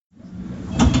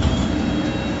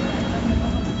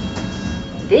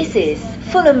This is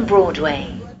Fulham Broadway.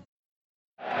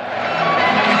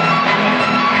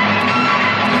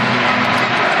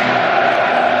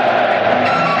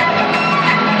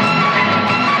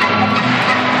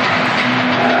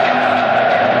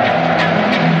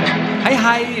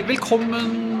 Hei,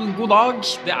 velkommen, god dag.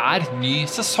 Det ny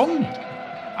sesong.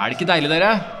 Det ikke deilig,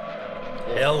 dere?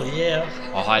 Hell yeah.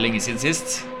 Har lenge siden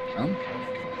sist. Ja.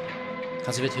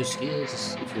 Kanskje vi husker i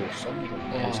fjordsommer.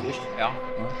 Ja.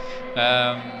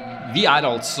 Vi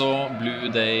altså Blue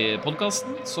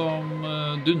Day-podcasten som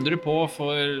dundrer på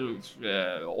for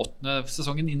 8.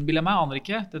 sesongen innbiller jeg meg, aner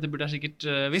ikke. Dette burde jeg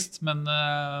sikkert visst, men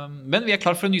vi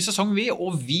klar for en ny sesong,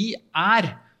 og vi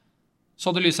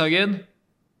Sondre Lyshaugen.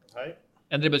 Hei.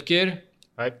 Endre Bødker.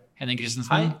 Hei. Henning Christensen.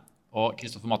 Hei. Og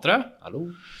Kristoffer Matre.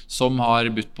 Hallo. Som har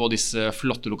budt på disse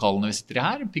flotte lokalene vi sitter i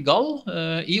her, Pigalle,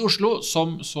 i Oslo,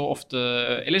 som så ofte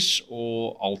ellers,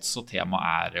 og altså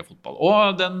temaet fotball.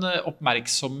 Og den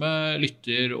oppmerksomme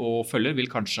lytter og følger vil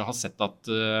kanskje ha sett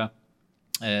at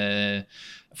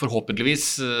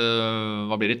forhåpentligvis,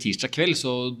 hva blir det, tirsdag kveld,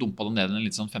 så dumpet det ned en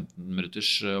litt sånn 15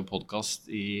 minutters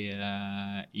podcast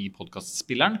i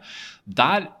podcastspilleren.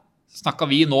 Der snakket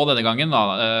vi nå denne gangen,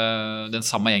 den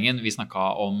samme gjengen, vi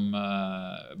snakket om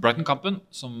Brighton-kampen,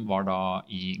 som var da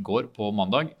i går på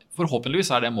mandag.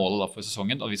 Forhåpentligvis det målet da for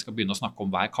sesongen, at vi skal begynne å snakke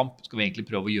om hver kamp. Skal vi egentlig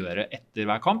prøve å gjøre etter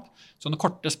hver kamp. Sånne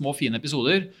korte, små, fine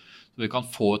episoder, så vi kan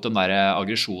få ut den der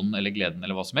aggresjonen eller gleden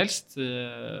eller hva som helst.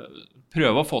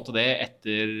 Prøve å få til det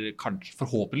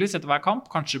forhåpentligvis etter hver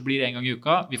kamp. Kanskje blir det en gang i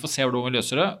uka. Vi får se hvordan vi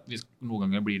løser det. Noen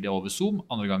ganger blir det over Zoom,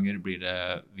 andre ganger blir det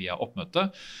via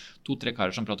oppmøte. 2-3 karer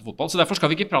som prater fotball. Så derfor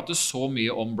skal vi ikke prate så mye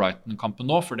om Brighton-kampen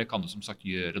nå, for det kan du som sagt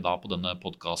gjøre da på denne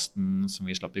podcasten som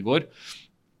vi slapp i går,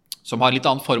 som har litt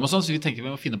annen form og sånn, så vi tenker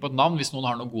vi må finne på et navn. Hvis noen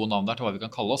har noen gode navn der til hva vi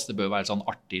kan kalle oss, det bør være sånn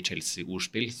artig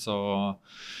Chelsea-ordspill, så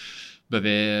skal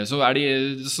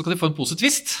de få en pose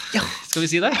twist. Ja. Skal vi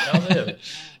si det? Ja, det gjør vi.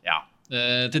 Ja.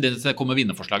 Til det kommer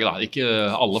vinnerforslaget da. Ikke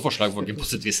alle forslag får ikke en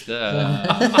pose twist.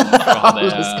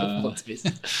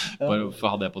 For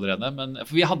å ha det på det rene. Men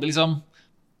for vi hadde liksom,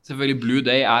 selvfølgelig Blue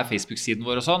Day Facebook-siden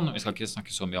vår og sånn. Vi skal ikke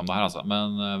snakke så mye om det her, altså.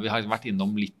 Men vi har vært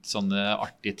innom litt sånne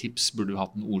artige tips. Burde vi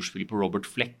hatt en ordspill på Robert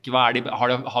Fleck? Har vi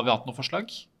hatt noen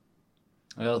forslag?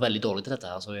 Vi har vært veldig dårlige til dette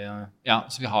her, så vi... Ja,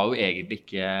 så vi har jo egentlig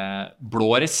ikke... Blå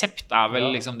resept vel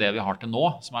liksom det vi har til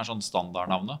nå, som sånn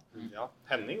standardnavnet. Ja,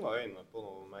 Henning var jo inne på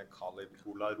noe med Khalid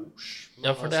Cola Rouge.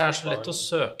 Ja, for det så lett å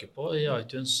søke på i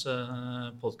iTunes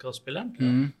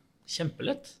podcastspilleren.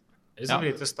 Kjempelett. Det så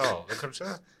lite stave,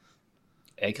 kanskje?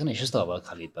 Jeg kan ikke stave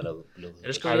Khalid eller Blue.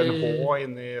 Det en H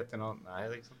inni etternavn? Nei,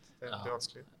 det ikke sant. Det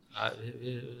vanskelig. Nei,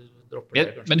 vi dropper det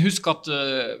kanskje. Men husk at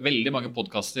veldig mange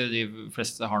podcaster, de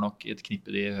fleste har nok et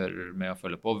knippe de hører med å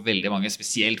følge på. Veldig mange,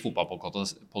 spesielt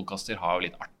fotballpodcaster, har jo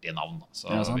litt artige navn. Så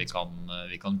vi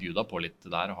kan bjuda på litt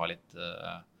der og ha litt...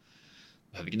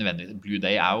 Behøver ikke nødvendig. Blue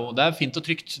Day jo... Det fint og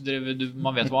trygt.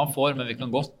 Man vet hva man får, men vi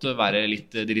kan godt være de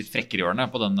litt frekkere hjørne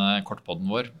på denne kortpodden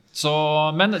vår. Så,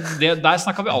 men der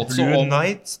snakket vi altså Blue om...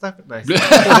 Night, nei.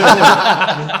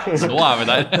 Nå vi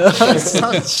der.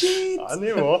 Ja,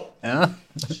 nivå. Ja.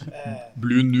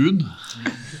 Blue Noon.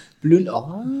 Blue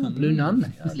Nun.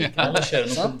 Ja, Nå kjører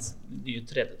vi noen nye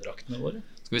 3D-draktene våre.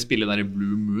 Skal vi spille der i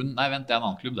Blue Moon? Nei, vent, det en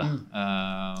annen klubb, det.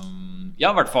 Ja,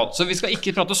 i hvert fall. Så vi skal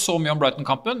ikke prate så mye om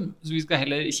Brighton-kampen, så vi skal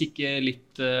heller kikke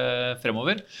litt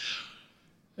fremover.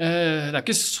 Det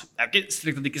ikke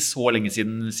strengt tatt ikke så lenge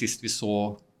siden sist vi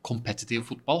så competitive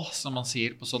fotball, som man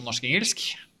sier på sånn norsk-engelsk.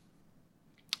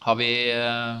 Har vi...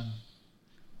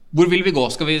 Hvor vil vi gå?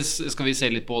 Skal vi se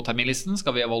litt på terminlisten?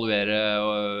 Skal vi evaluere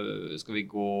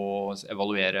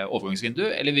overgangsvindu?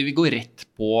 Eller vil vi gå rett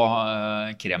på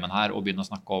kremen her og begynne å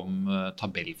snakke om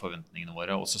tabellforventningene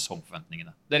våre og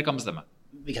sesongforventningene? Dere kan bestemme.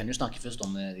 Vi kan jo snakke først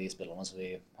om de spillerne som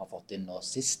vi har fått inn nå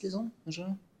sist, liksom.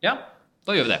 Kanskje? Ja,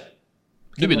 da gjør vi det.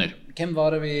 Du begynner. Hvem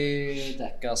var det vi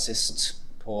dekket sist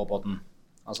på podden?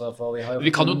 Altså, for vi har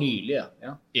jo fått nylig,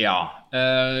 ja,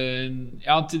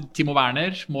 Timo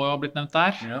Werner må jo ha blitt nevnt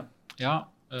der. Ja.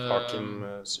 Hakim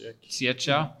Ziyech,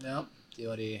 ja. Ja, de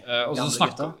var de og så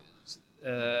snakket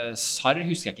Sarr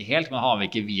husker jeg ikke helt, men han har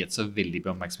vi ikke viet så veldig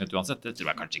på oppmerksomhet uansett. Det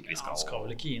tror jeg kanskje ikke vi skal. Han skal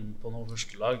vel ikke inn på noe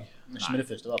første lag. Ikke med det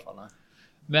første i hvert fall, nei.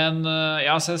 Men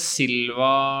så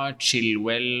Silva,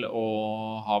 Chilwell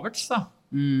og Havertz da.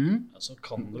 Så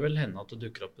kan det vel hende at det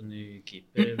dukker opp en ny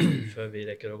keeper før vi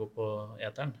rekker å gå på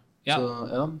eteren. Ja.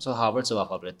 Så Havertz i hvert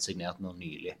fall blitt signert nå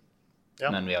nylig. Ja.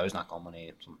 Men vi har jo snakket om han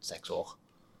i sånn 6 år.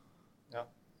 Ja.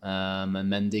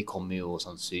 Men de kommer jo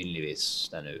sannsynligvis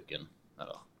denne uken,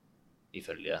 eller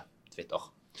ifølge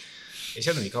Twitter. Jeg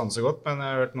kjenner ikke han så godt, men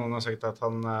jeg har hørt noen har sagt at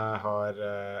han har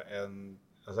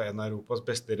altså en av Europas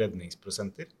beste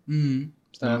redningsprosenter. Stemmer.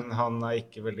 Men han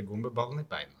ikke veldig god med ballen i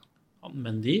beina.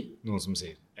 Men de? Noen som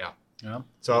sier, ja. Ja.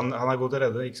 Så han god til å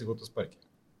redde, ikke så god til å sparke.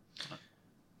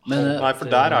 Men, Nei, for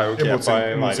der er jo I Kepa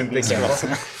i motsetning til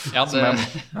verdensklasse. Ja,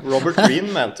 Robert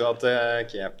Green mente jo at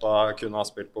Kepa kunne ha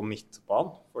spilt på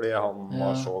midtbanen, fordi han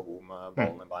var så god med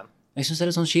ballen i bein. jeg synes det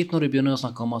er litt sånn kjipt når de begynner å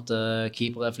snakke om at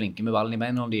keepere er flinke med ballen i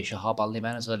beina, når de ikke har ballen i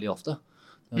beina så veldig ofte.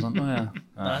 Det er sånn, ja.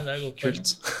 Nei, det er godt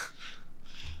Kult.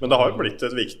 Men det har jo blitt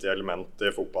et viktig element i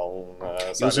fotballen,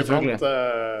 Jo, selvfølgelig.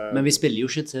 blant, Men vi spiller jo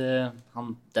ikke til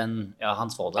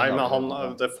hans fordel. Nei, da.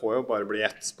 men det får jo bare bli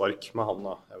ett spark med han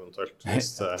da, eventuelt,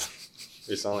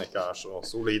 hvis han ikke er så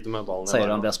solid med ballen i Sier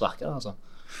du han beina. blir sparket, altså?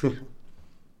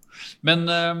 Men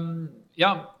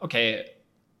ja, ok.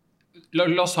 La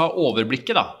oss ha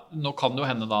overblikket da. Nå kan det jo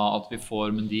hende da at vi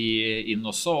får Mendy inn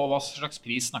også, og hva slags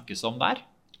pris snakkes om der?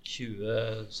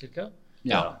 20 cirka.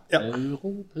 Ja. Ja.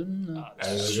 Euro, pund.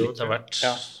 Så vidt det har vært.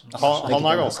 Ja. Han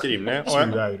er ganske rimelig,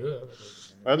 20 euro.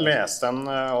 og jeg leste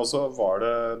og så var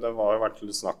det var jo vært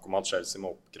litt snakk om at Chelsea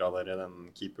må oppgradere den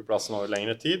keeperplassen over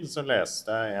lengre tid, så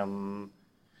leste jeg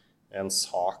en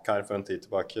sak her for en tid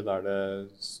tilbake der det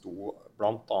sto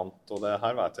blant annet, og det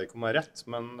her vet jeg ikke om det er rett,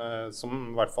 men som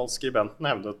i hvert fall skribenten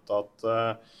hevdet at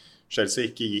Chelsea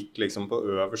ikke gikk liksom på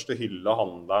øverste hylle og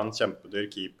handlet en kjempedyr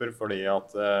keeper, fordi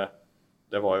at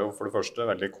det var jo for det første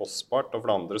veldig kostbart, og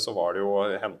for det andre så var det jo å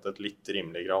hente et litt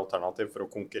rimeligere alternativ for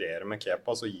å konkurrere med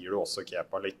Kepa, så gir du også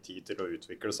Kepa litt tid til å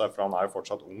utvikle seg, for han er jo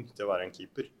fortsatt ung til å være en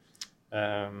keeper.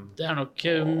 Det er nok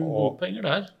gode penger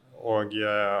der. Og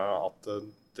at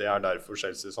det er derfor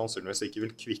Chelsea sannsynligvis ikke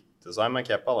vil kvitte seg med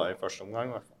Kepa da, i første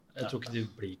omgang i hvert fall. Jeg tror ikke de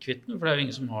blir kvitt den, for det er jo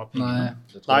ingen som har penger.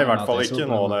 Nei, i hvert fall ikke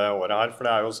nå det året her, for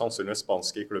det er jo sannsynligvis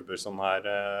spanske klubber som er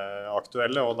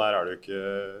aktuelle, og der er det jo ikke...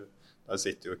 Der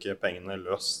sitter jo ikke pengene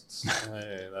løst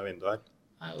i det vinduet her.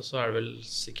 Nei, og så er det vel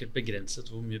sikkert begrenset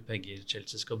hvor mye penger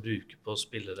Chelsea skal bruke på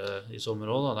spillere i sommer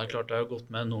også, da. Det er klart det har gått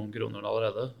med noen kroner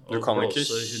allerede. Og Du kan ikke...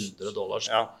 blåse $100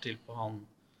 Ja. til på han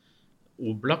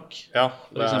Oblak, Ja,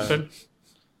 for eksempel.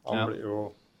 Han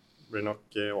blir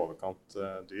nok i overkant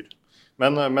dyr.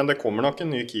 Men det kommer nok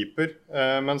en ny keeper.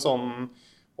 Men sånn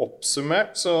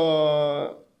oppsummert så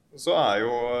er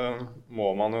jo,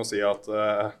 må man jo si at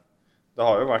det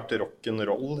har jo vært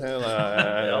rock'n'roll i det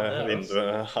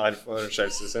vinduet her for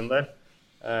Chelsea sin del.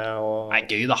 Og Det er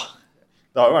gøy da.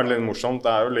 det har jo vært litt morsomt.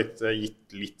 Det er jo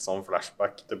gitt litt sånn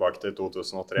flashback tilbake til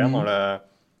 2003, når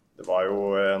det var jo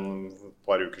et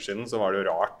par uker siden, så var det jo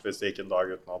rart hvis det gikk en dag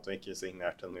uten at vi ikke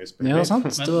signerte en ny spiller. Ja, sant.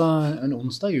 Det var en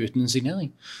onsdag uten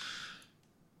signering.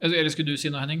 Eller skulle du si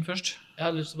noe, Henning, først? Jeg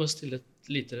har lyst til å bare stille et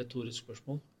lite retorisk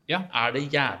spørsmål. Ja. Er det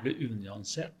jævlig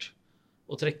unyansert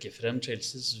å trekke frem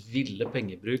Chelseas ville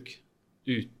pengebruk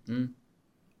uten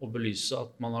å belyse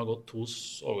at man har gått 2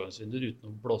 overgangsvinduer uten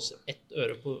å blåse 1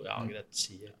 øre på, ja, greit,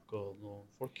 Siek og noen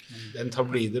folk. Men Den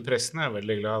tabloide pressen er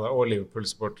veldig glad, og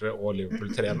Liverpool-sportere og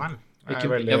Liverpool-treneren er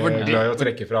Ikke- veldig Ja, for- glad i å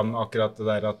trekke fram akkurat det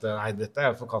der at nei, dette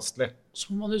er forkastelig.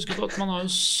 så må man huske på at man har jo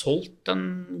solgt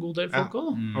en god del folk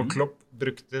også, da. Og Klopp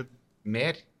brukte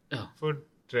mer Ja. for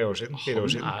 3 år siden, 4 år Han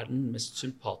siden. er den mest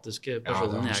sympatiske Ja,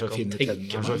 personen han har så jeg kan fine tenner,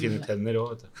 tenke han har så meg. fine tenner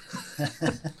også, vet du.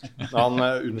 Han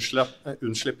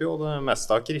unnslipper jo det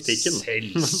meste av kritikken.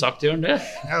 Selvsagt gjør han det.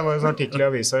 Ja, det var en artikkel i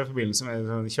avisa i forbindelse med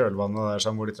sånn kjølvannet der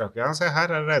sammen hvor de trakk. Ja, se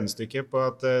her er regnestykket på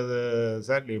at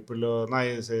se her, Liverpool og,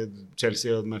 nei,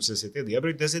 Chelsea og Manchester City, de har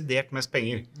brukt desidert mest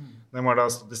penger. Den var da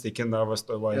statistikken da var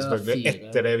selvfølgelig Ja, 4.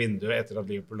 etter det vinduet, etter at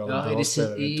Liverpool hadde Ja, i blåst de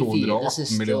 4 218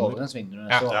 siste millioner. overgangsvinduene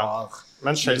Ja. så Ja. har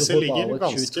Men Chelsea Liverpool ligger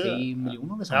bare ganske... 23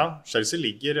 millioner, liksom. Ja, Chelsea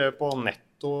ligger på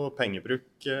netto pengebruk,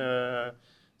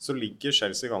 så ligger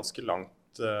Chelsea ganske langt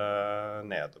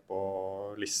nede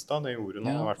på lista. Det gjorde nå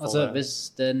i Ja, hvert fall altså, det. hvis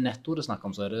det er netto det er snakk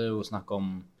om, så er det jo snakk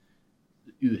om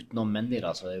utenom Mendy,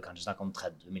 da, så er det jo kanskje snakk om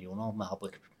 30 millioner vi har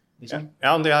brukt. Liksom.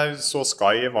 Ja, det er så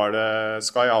Sky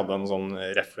hadde en sånn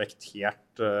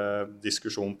reflektert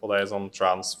diskusjon på det i sånn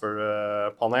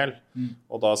transfer-panel.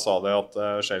 Og da sa de at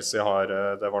Chelsea har,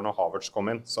 det var når Havertz kom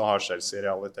inn, så har Chelsea i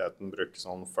realiteten brukt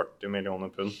sånn 40 millioner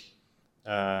pund.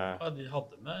 Ja, de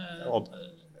hadde med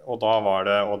Og da var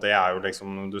det, og det er jo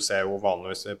liksom, du ser jo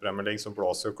vanligvis i Premier League, så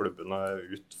blåser jo klubbene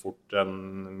ut fort 1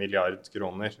 milliard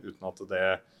kroner, uten at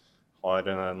det har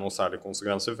noen særlige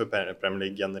konsekvenser, for Premier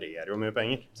League genererer jo mye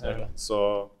penger. Så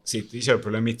City kjøper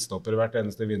vel en midtstopper hvert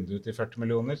eneste vindu til 40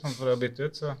 millioner, sånn for å bytte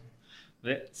ut, så...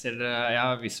 Ser dere, jeg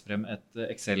har vist frem et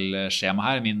Excel-skjema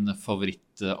her, min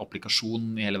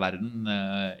favorittapplikasjon i hele verden,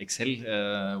 Excel,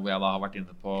 hvor jeg da har vært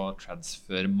inne på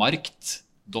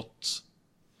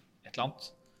transfermarkt.et eller annet.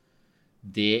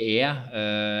 DE,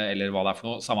 eller hva det for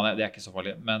noe, samme det er ikke så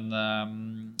farlig. Men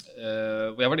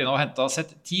hvor jeg var inne og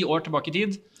sett 10 år tilbake i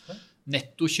tid.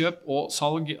 Nettokjøp og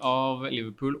salg av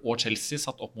Liverpool og Chelsea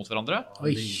satt opp mot hverandre.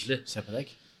 Oi, Nydelig. se på deg.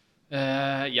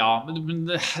 Ja, men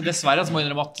dessverre så må jeg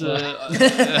innrømme at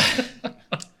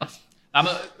nei,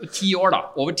 men 10 år da.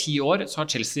 Over 10 år så har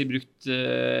Chelsea brukt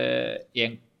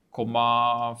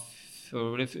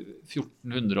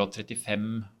 1435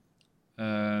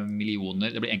 millioner.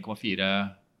 Det blir 1,4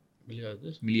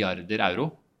 milliarder euro.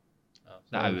 Ja,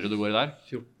 Det er euro det går i der.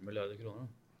 14 milliarder kroner.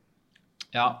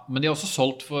 Ja, men de har også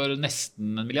solgt for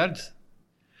nesten 1 milliard.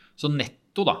 Så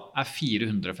netto da er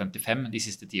 455 de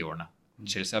siste 10 årene.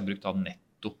 Chelsea har brukt da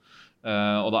netto.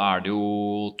 Og da er det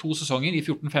jo 2 sesonger i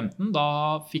 14-15.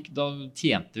 Da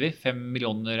tjente vi 5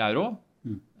 millioner euro.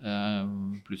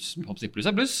 Pluss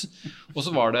er pluss. Og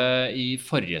så var det i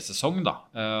forrige sesong da.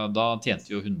 Da tjente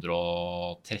vi jo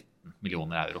 113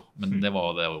 millioner euro. Men det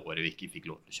var det året vi ikke fikk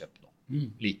lov til å kjøpe nå.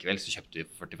 Likevel så kjøpte vi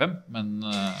for 45, men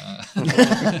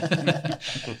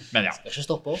men ja. Skal ikke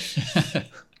stoppe oss.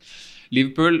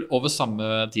 Liverpool over samme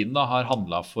tiden da, har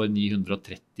handlet for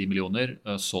 930 millioner,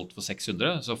 solgt for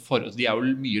 600, så de er jo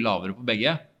mye lavere på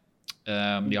begge.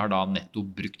 De har da netto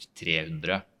brukt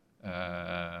 300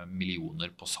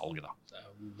 millioner på salg da. Det er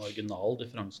jo en marginal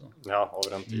differanse. Da. Ja,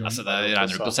 over en 10. Altså det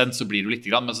regner du prosent, så blir det jo litt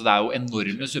grann, men så det er jo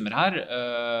enorme summer her,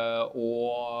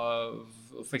 og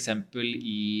for eksempel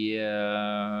i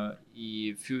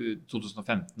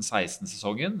 2015-16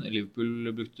 sesongen,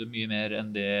 Liverpool brukte mye mer enn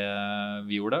det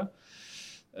vi gjorde.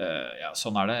 Ja,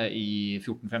 sånn er det i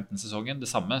 14-15 sesongen,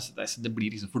 det samme, så det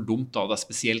blir liksom for dumt da, det er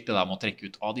spesielt det der med å trekke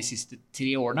ut av de siste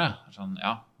 3 årene. Sånn,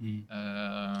 ja.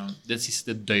 Det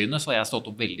siste døgnet så har jeg stått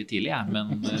opp veldig tidlig, men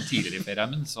tidligere i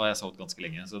ferien min så har jeg stått ganske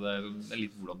lenge, så det er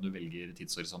litt hvordan du velger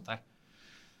tidshorisont her.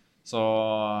 Så,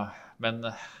 men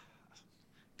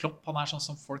Klopp, han er sånn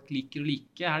som folk liker å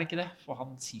like, er det ikke det? For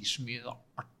han sier så mye da,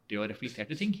 artige og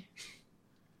reflekterte ting.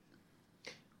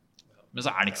 Men så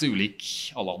er han ikke så ulik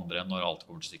alle andre når alt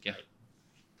kommer til stykket.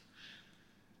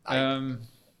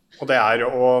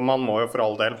 Og man må jo for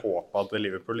all del håpe at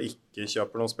Liverpool ikke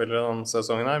kjøper noen spillere denne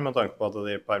sesongen her, med tanke på at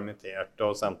de permitterte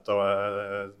og sendte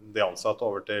de ansatte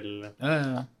over til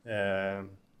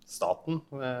staten,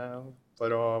 for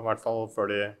å, i hvert fall før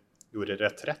de gjorde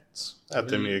retrett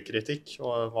etter mye kritikk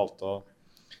og valgte å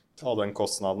ta den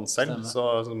kostnaden selv,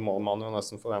 så må man jo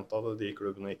nesten forvente at de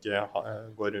klubbene ikke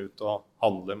går ut og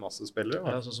handler masse spillere.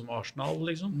 Ja, sånn som Arsenal,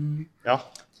 liksom. Ja.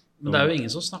 Men det er jo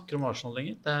ingen som snakker om Arsenal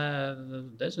lenger.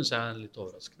 Det synes jeg er litt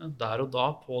overraskende. Der og da,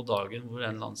 på dagen hvor en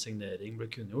eller annen signering ble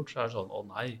kunngjort, så er det sånn, å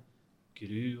nei,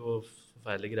 gru og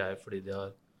forferdelige greier fordi de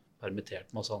har permittert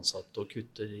masse ansatte og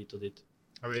kutter hit og dit.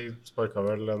 Ja, de sparket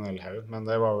vel en hel haug, men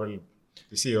det var vel,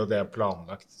 de sier jo det er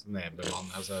planlagt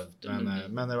nedbemann, altså,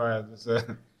 men det var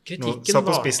Kritikken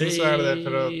på spissen, så er det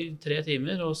for å... i 3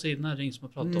 timer, og siden er det ingen som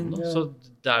har pratet om det. Så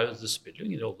det spiller jo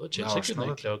ingen rolle. Chelsea kunne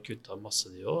egentlig ha kuttet masse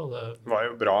de også. Det var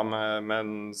jo bra,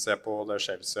 men se på det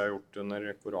Chelsea har gjort under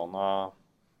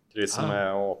koronakrisen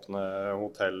med å åpne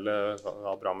hotellet.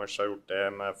 Abramovich har gjort det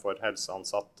for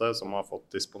helseansatte, som har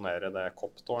fått disponere det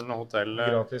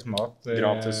Kopptårn-hotellet. Gratis mat.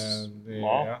 Ja,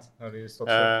 har de stått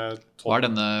for. Hva er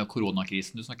denne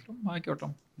koronakrisen du snakker om? Har jeg ikke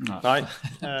hørt om. Nei.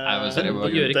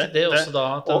 Gjør ikke det også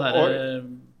da at den der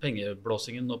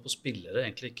pengeblåsingen nå på spillere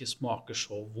egentlig ikke smaker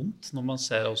så vondt, når man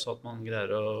ser også at man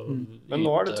greier å Men nå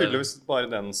er det tydeligvis bare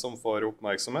den som får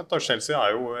oppmerksomhet. Da. Chelsea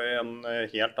er jo i en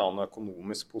helt annen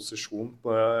økonomisk posisjon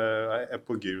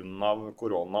på grunn av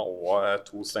korona og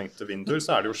 2 stengte vinduer, så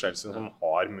er det jo Chelsea som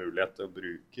har mulighet til å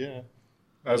bruke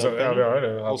Altså, ja, vi har jo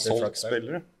og hatt litt solgt flaks her.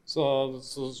 spillere. Så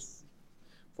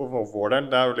for vår del,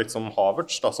 det er jo litt som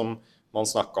Havertz, da, som man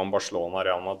snakket om Barcelona,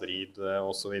 Real Madrid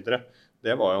og så videre.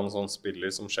 Det var jo en sånn spiller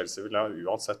som Chelsea ville ha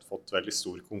uansett fått veldig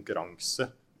stor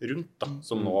konkurranse rundt, da,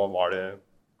 som nå var det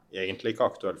egentlig ikke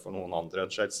aktuelt for noen andre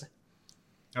enn Chelsea.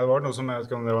 Ja, det var noe som, jeg vet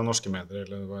ikke om det var norske medier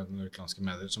eller det var utenlandske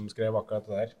medier som skrev akkurat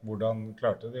det der. Hvordan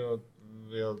klarte de å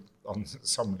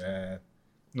samle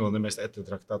noen av de mest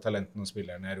ettertraktede talentene og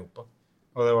spillerne i Europa?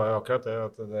 Og det var jo akkurat det,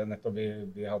 at nettopp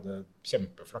vi hadde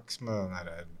kjempeflaks med den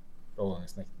her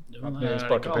overgangsnekten. Jo, men det er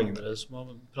ikke andre som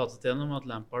har pratet igjennom at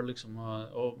Lampard liksom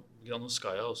og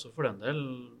Granovskaya også for den del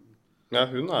Ja,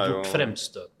 hun er jo gjort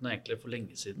fremstøtene egentlig for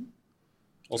lenge siden.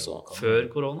 også. Før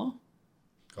korona.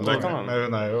 Det kan være. Men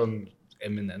hun er jo en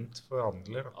eminent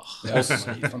forhandler. Da. Ja,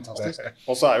 fantastisk.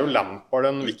 Og så er jo Lampard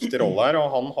en viktig rolle her, og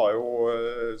han har jo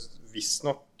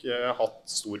visstnok hatt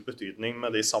stor betydning med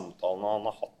de samtalene han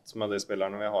har hatt med de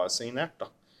spillerne vi har signert. Da.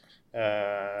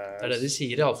 Det er det de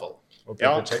sier i alle fall. og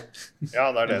Ja. Peter Cech.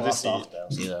 Ja, det er det Bra de sier. start, det,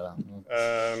 å si det der.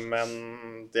 Men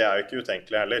det er jo ikke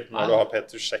utenkelig heller. Når du har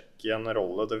Peter Cech i en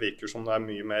rolle, det virker som det er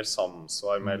mye mer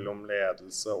samsvar mellom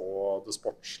ledelse og det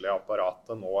sportslige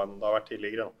apparatet nå enn det har vært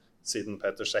tidligere. Da. Siden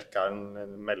Peter Cech er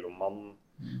en mellommann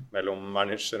mellom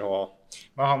manager og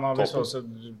Men han har visst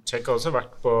toppen. også, Cech har også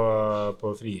vært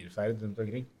på frierferd rundt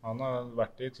omkring. Han har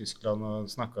vært i Tyskland og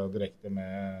snakket direkte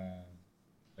med,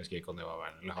 jeg husker ikke om det var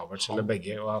Werner eller Havertz eller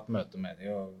begge, og hatt møte med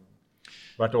dem og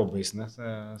vært overbevisende.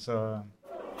 Så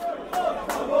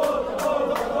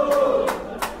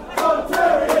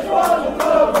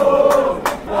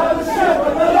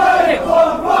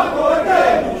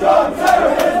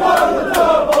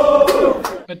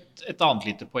Et annet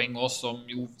lite poeng også, som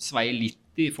jo sveier litt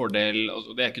i fordel,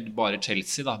 altså det er ikke bare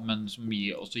Chelsea da, men som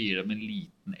også gir dem en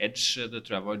liten edge. Det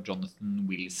tror jeg var Jonathan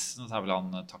Wilson, så er vel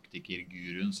han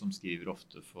taktikerguruen som skriver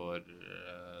ofte for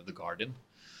The Guardian.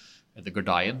 The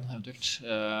Guardian eventuelt.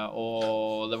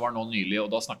 Og det var nå nylig,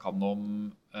 og da snakket han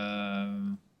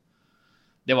om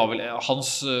det var vel, hans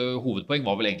hovedpoeng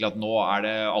var vel egentlig at nå er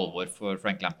det alvor for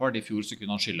Frank Lampard. I fjor så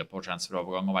kunne han skylde på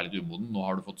transferovergang og være litt umoden. Nå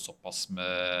har du fått såpass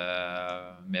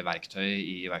med verktøy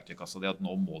i verktøykassa di at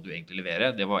nå må du egentlig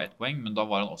levere. Det var ett poeng, men da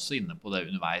var han også inne på det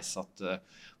underveis at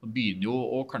man begynner jo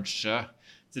å kanskje,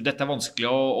 dette er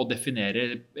vanskelig å definere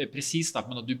presist,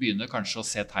 men at du begynner kanskje å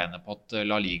se tegnet på at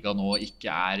La Liga nå ikke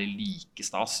er like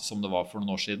stas som det var for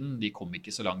noen år siden. De kom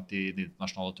ikke så langt i de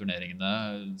internasjonale turneringene.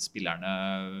 Spillerne,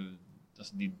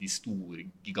 altså de store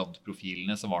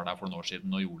gigantprofilene som var der for noen år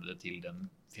siden og gjorde det til den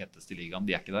feteste ligaen,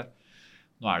 de er ikke der.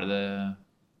 Nå er det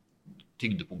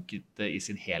tyngdepunktet i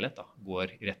sin helhet da,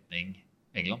 går i retning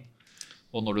England.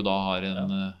 Og når du da har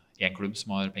en klubb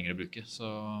som har penger å bruke, så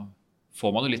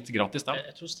får man jo litt gratis da.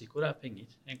 Jeg tror stikkordet er penger,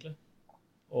 egentlig.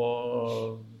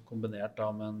 Og kombinert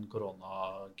da med en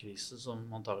koronakrise som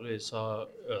antageligvis har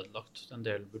ødelagt en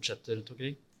del budsjetter rundt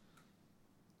omkring.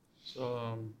 Så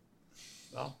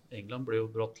ja, England blir jo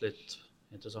brått litt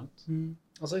interessant.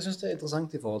 Altså, jeg synes det er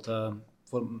interessant i forhold til,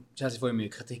 for Chelsea får jo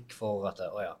mye kritikk for at,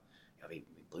 vi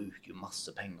bruker jo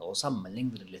masse penger, og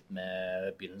sammenligner det litt med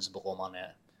begynnelsen på Romane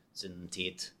sin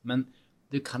tid. Men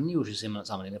du kan jo ikke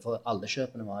sammenligne, for alle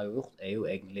kjøpene vi har gjort er jo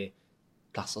egentlig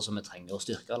plasser som vi trenger å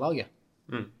styrke laget.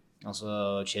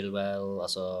 Altså Chilwell,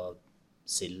 altså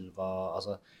Silva,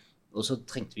 altså og så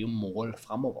trengte vi jo mål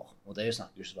fremover, og det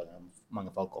snakker jo ikke så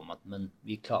mange folk om, men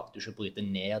vi klarte jo ikke å bryte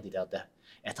ned de der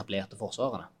etablerte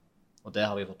forsvarene. Og det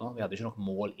har vi fått nå. Vi hadde ikke nok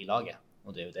mål i laget,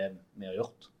 og det er jo det vi har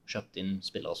gjort. Kjøpt inn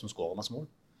spillere som skårer masse mål.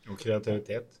 og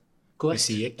kreativitet. Korrekt.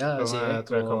 Ziyech, Ja, jeg Ziyech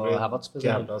tror jeg kan og bli Havertz spesielt.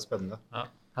 jævla spennende.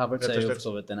 Havertz Rett og er jo slett. for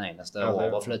så vidt den eneste Ja, det er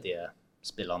jo- overflødige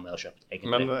spilleren vi har kjøpt,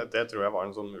 egentlig. Men det tror jeg var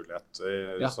en sånn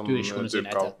mulighet Ja, som du ikke kunne si nei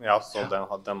dukket opp. til. Ja,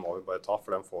 så den må vi bare ta,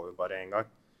 for den får vi bare en gang.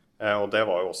 Og det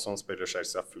var jo også en spiller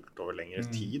Chelsea har fulgt over lengre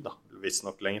tid, da.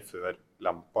 Visstnok lenge før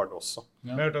Lampard også.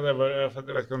 Jeg hørte at det var, jeg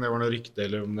vet ikke om det var noe rykte,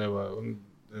 eller om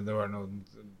det var noe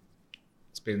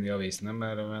spinn i avisene,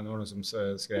 men det var noen som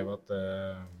skrev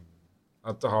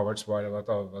at Havertz var, at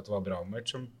det var Braumert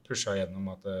som pushet gjennom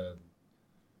at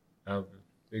ja,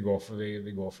 vi går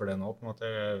for det nå, på en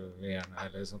måte, vi gjerne,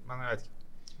 eller sånt, men jeg vet ikke.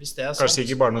 Hvis det er Kanskje sant,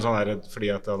 ikke bare noe sånn her fordi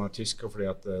at han er tysk, og fordi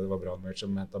at det var Braumert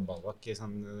som hentet Ballack,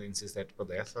 sånn, insisterte på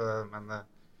det, så, men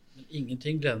men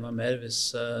ingenting gleder meg mer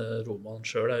hvis Roman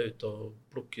selv er ute og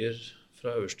plukker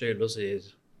fra øverste hylle og sier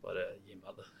bare gi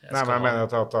meg det. Jeg nei, men skal jeg ha mener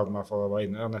at han i hvert fall var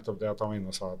inne, og nettopp det at han var inne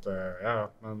og sa at ja,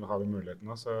 men har vi muligheten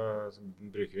nå, så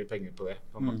bruker vi penger på det,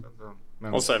 på en måte. Så,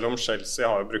 men, Og selv om Chelsea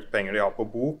har jo brukt penger de har på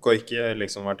bok, og ikke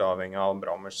liksom vært avhengig av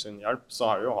Braumers sin hjelp,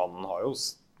 så er det jo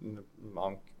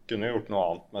han kunne gjort noe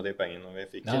annet med de pengene vi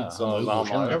fikk Ja, inn. Så han han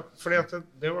har ja, jo fordi at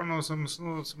det var noe som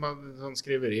hadde sånn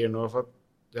skriverier nå, for at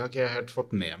det har ikke jeg helt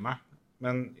fått med meg,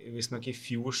 men hvis nok i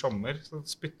fjor sommer så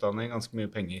spyttet han i ganske mye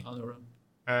penger. Ja, det gjorde det.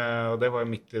 Og det var jo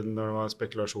midt i når det var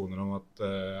spekulasjoner om at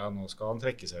ja, nå skal han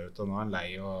trekke seg ut, og nå er han lei,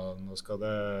 og nå skal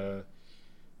det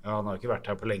ja, han har jo ikke vært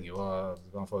her på lenge, og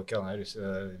han får ikke han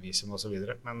her visum og så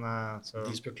videre, men så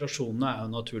De spekulasjonene er jo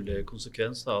en naturlig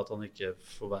konsekvens da, at han ikke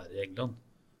får være i England.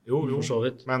 jo, For så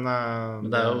vidt. men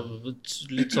Men det er jo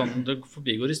litt sånn, det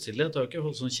forbigår i stillhet. Det har jo ikke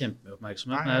fått sånn kjempemye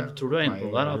oppmerksomhet. Men jeg tror du er inne på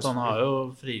det der, at han har jo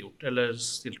frigjort, eller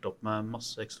stilt opp med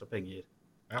masse ekstra penger.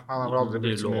 ja, han har vel aldri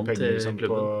brukt så mye Lån penger til liksom,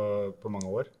 klubben. på mange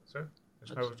år, tror jeg.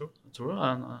 Som jeg forstod. Jeg tror det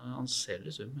er en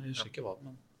anselig sum. Jeg husker ikke hva,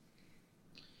 men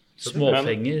Men-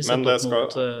 småpenger men sett det opp skal-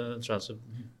 mot transfer.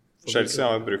 Chelsea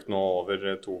har jo brukt nå over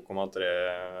 2,3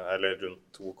 eller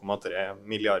rundt 2,3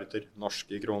 milliarder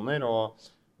norske kroner, og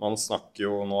man snakker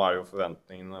jo, nå er jo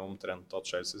forventningene omtrent at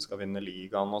Chelsea skal vinne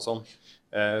ligaen og sånn.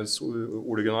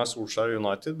 Ole Gunnar Solskjær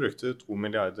United brukte 2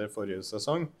 milliarder forrige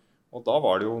sesong, Og da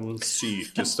var det jo den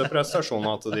sykeste prestasjonen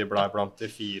at de ble blant de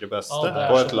 4 beste Ja, det er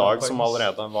på så et bra lag poeng. som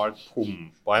allerede var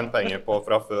pumpa inn penger på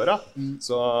fra før av.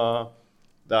 Så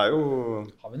det er jo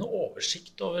Har vi noe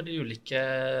oversikt over de ulike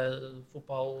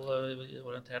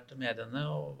fotballorienterte mediene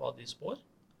og hva de spår?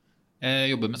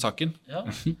 Jeg jobber med saken. Ja.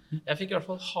 Jeg fikk i hvert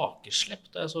fall hakeslepp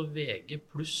da jeg så VG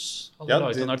Pluss hadde Ja,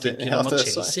 laget en artikkel ja, om at det så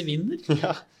jeg. Chelsea vinner.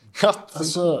 Ja.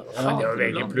 Altså, Ja,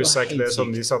 VG pluss er ikke det helt som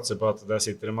sykt. de satser på at der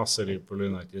sitter det masse Liverpool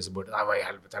United-supportere. Nei, hva i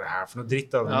helvete er det her for noe dritt?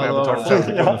 Da? Ja, Jeg det var betaler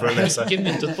 30 kroner for å lese. Ikke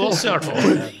myntet på oss i hvert fall.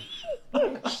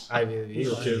 Nei, vi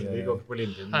går ikke på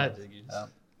limpinnen.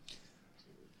 Herregud.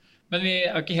 Men vi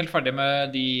er jo ikke helt ferdige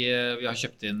med de vi har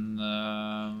kjøpt inn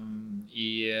i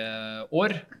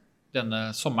år, denne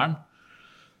sommeren.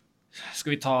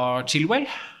 Skal vi ta Chilwell?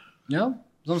 Ja,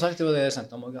 som sagt, det var det jeg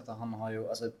sendte om også, at han har jo,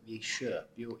 altså, vi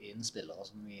kjøper jo inn spillere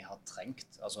som vi har trengt,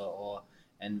 altså, og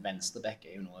en venstreback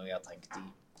er jo noe vi har trengt i,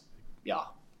 ja,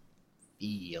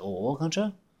 4 år kanskje.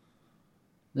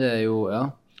 Det er jo, ja.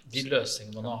 De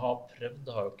løsningene man har prøvd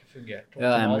har jo ikke fungert.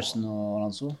 Ja, optimalt. Emerson og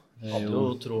Alonso. Det er Hadde jo,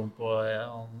 jo troen på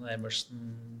han Emerson,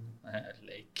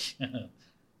 Lake,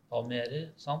 Palmieri,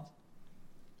 sant?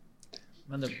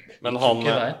 Men det Men gikk jo han,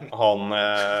 ikke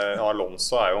veien.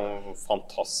 Alonso er jo en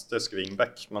fantastisk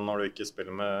wingback, men når du ikke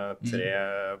spiller med 3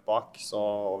 bak,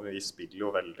 og vi spiller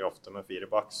jo veldig ofte med 4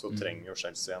 bak, så trenger jo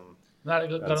Chelsea en Men er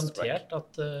det venstreback. garantert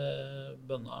at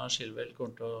Bønna Chilwell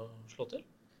kommer til å slå til?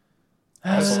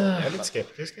 Jeg er litt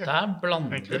skeptisk, Det jeg. er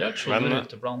blandede reaksjoner Men-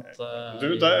 ute blant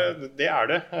Det er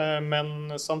det, men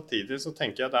samtidig så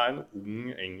tenker jeg det er en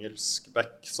ung engelsk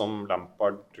back som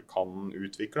Lampard kan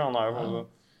utvikle.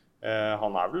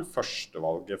 Han er vel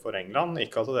førstevalget for England.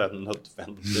 Ikke at det er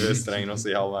nødvendigvis trenger å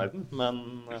si all verden,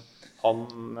 men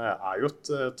han er jo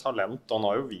et talent. Han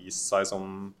har jo vist seg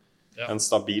som en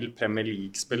stabil Premier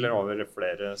League-spiller over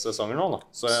flere sesonger nå.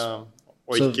 Da.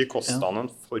 Og ikke koste han en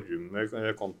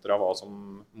formue kontra hva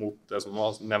som, mot det som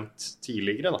var nevnt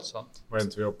tidligere. Da. Sant. Hva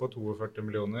endte vi opp på? 42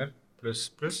 millioner pluss?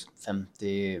 50 Var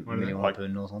det det? millioner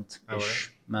pund og sånt. Ja, var det?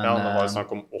 Men, Ja, det var jo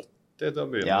snakk om 80 til å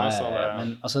begynne ja, med. Så det,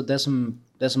 men altså det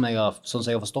som jeg har, sånn som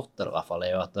jeg har forstått det i hvert fall,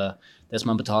 er jo at det som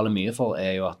man betaler mye for,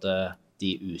 er jo at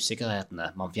de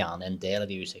usikkerhetene, man fjerner en del av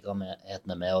de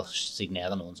usikkerhetene med å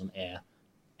signere noen som er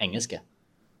engelske,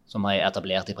 som er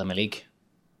etablert i Premier League.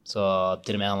 Så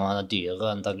til og med om han er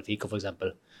dyrere enn Tagliafico for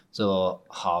eksempel, så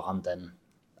har han den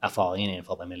erfaringen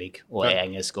innenfor Premier League, og er Ja.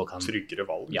 engelsk og kan, tryggere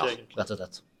valg, ja, egentlig. rett og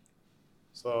slett.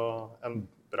 Så en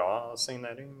bra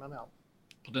signering, men ja.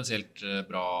 Potensielt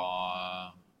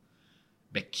bra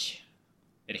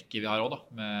back-rekke vi har også da,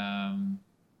 med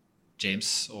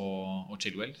James og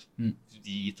Chilwell.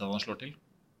 Gitt at han slår til.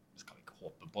 Skal vi ikke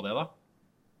håpe på det da?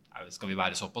 Skal vi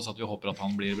være såpass at vi håper at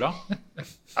han blir bra?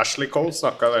 Ashley Cole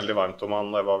snakket veldig varmt om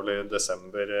han, det var vel i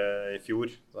desember i fjor.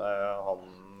 Han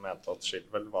mente at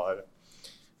Chilwell var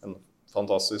en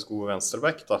fantastisk god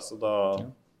venstreback, da, så da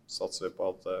satser vi på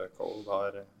at Cole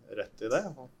har rett i det.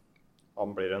 Og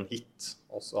han blir en hit,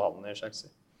 også han i Chelsea.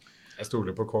 Jeg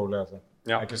stoler på Cole, altså. Det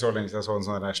Ja. er ikke så lenge siden jeg så en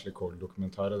sånn Ashley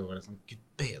Cole-dokumentar, og det var litt sånn, gud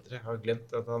bedre, jeg har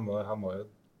glemt at han var jo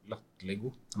latterlig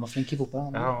god. Han var flink i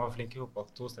fotball. Ja, han var flink i fotball,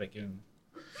 2 streker under.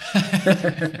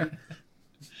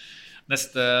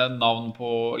 Neste navn på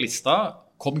lista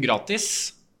kom gratis.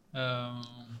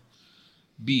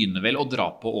 Begynner vel å dra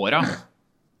på åra.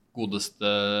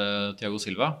 Godeste Thiago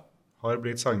Silva. Har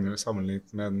blitt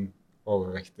sammenlignet med en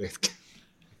overvektig.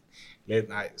 Nei,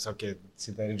 jeg skal ikke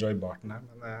sitere Joy Barton her,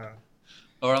 men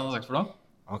Hva var det han har sagt for noe?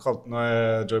 han kalte,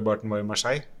 når Joy Barton var i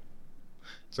Marseille,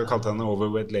 så kalte han en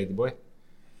overweight ladyboy.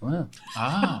 Ja.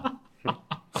 Ah,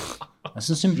 Jeg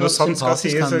synes Når sant skal sympatisk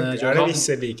sies, så han, er det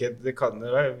visse likhet. Det kan det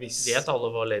være viss... Vet alle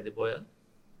hva Ladyboy er?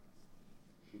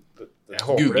 Jeg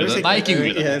håper Google hvis det. ikke- Nei, ikke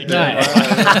google det.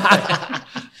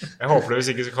 Jeg håper det, hvis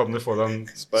ikke så kan du få deg en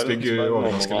stygg spør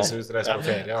overraskelse hvis du reiser på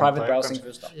ferie. private antar jeg, browsing kanskje.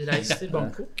 først da. Reis til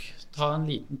Bangkok. Ta en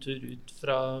liten tur ut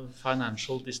fra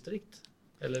Financial District.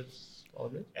 Eller hva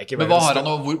det blir. Jeg er ikke Men hva verdens har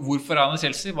han, og hvorfor er han i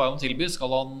Chelsea? Hva er han tilbyr? Skal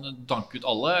han danke ut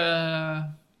alle?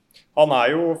 Han er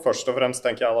jo først og fremst,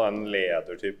 tenker jeg, da, en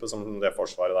ledertype som det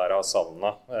forsvaret der har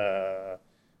savnet.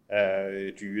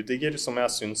 Rudiger, som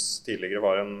jeg synes tidligere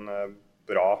var en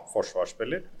bra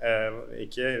forsvarsspiller.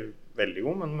 Ikke veldig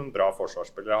god, men en bra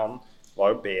forsvarsspiller. Han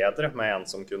var jo bedre med en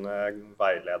som kunne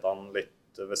veilede han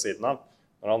litt ved siden av.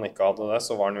 Når han ikke hadde det,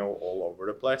 så var han jo all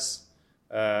over the place.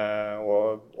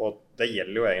 Og det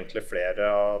gjelder jo egentlig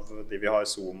flere av de vi har.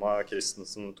 Zuma,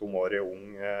 Christensen, Tomori,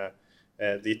 Ung.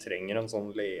 De trenger en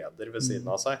sånn leder ved siden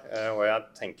av seg. Og jeg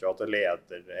tenker jo at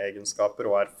lederegenskaper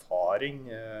og erfaring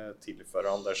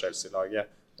tilfører han det Chelsea-laget,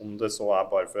 om det så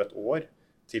er bare for et år,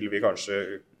 til vi kanskje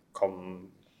kan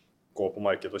gå på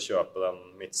markedet og kjøpe den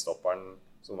midtstopperen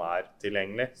som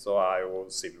tilgjengelig, så jo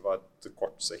Silva et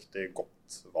kortsiktig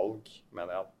godt valg,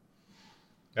 mener jeg.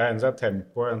 Jeg endrer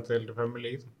tempoet til Premier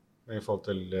League i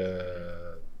forhold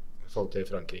til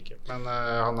Frankrike. Men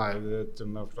han jo et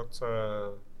flott, så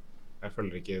jeg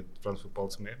følger ikke fransk fotball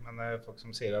så mye. Men folk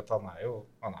som sier at han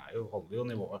holder jo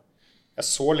nivået. Jeg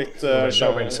så litt,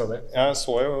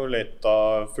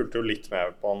 fulgte jo litt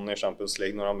med på han i Champions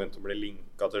League når han begynte å bli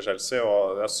linket til Chelsea,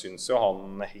 og jeg synes jo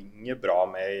han henger bra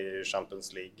med i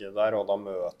Champions League der, og da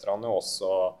møter han jo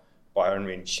også Bayern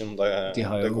München. De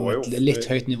har jo går et litt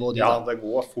høyt nivå, de ja, da. det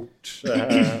går fort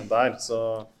der,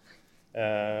 så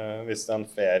hvis den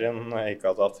ferien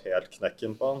ikke har tatt helt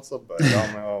knekken på han, så bør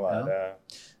han jo være...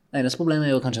 Nei, det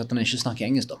problemet jo kanskje at han ikke snakker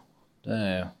engelsk da. Det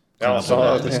jo... Ja,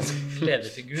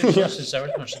 lederfigur, så synes jeg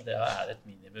vel kanskje det et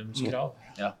minimumskrav.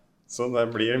 Ja. Så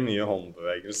det blir mye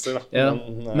håndbevegelser da. Ja,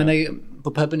 men på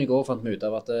puben i går fant vi ut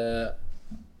av at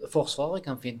forsvaret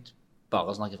kan fint bare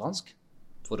snakke fransk,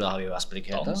 for da har vi jo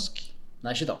Aspilicueta. Dansk?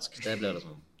 Nei, ikke dansk, det blir det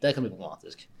sånn. Det kan bli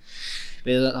problematisk.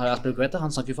 Vi har Aspilicueta,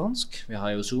 han snakker fransk. Vi har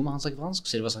jo Zuma, han snakker fransk.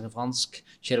 Silva snakker fransk.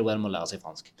 Chilwell må lære seg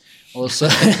fransk. Og så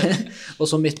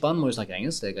midtbanen må jo snakke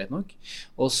engelsk, det greit nok.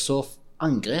 Og så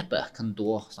angrepet kan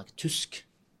da snakke tysk.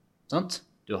 Sant?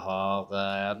 Du har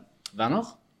Werner,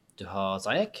 du har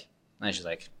Ziyech. Nei, ikke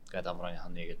Ziyech. Greit, han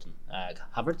nye gutten.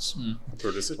 Havertz.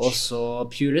 Pulisic. Og så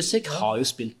Pulisic har jo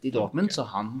spilt i Dortmund, så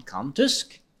han kan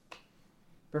tysk.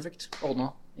 Perfekt.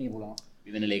 Ordnet. Ingen problemer.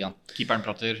 Vi vinner ligaen. Keeperen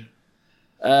prater.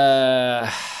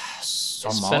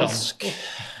 Somalisk.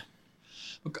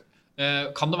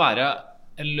 Kan det være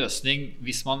en løsning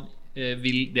hvis man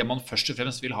det man først og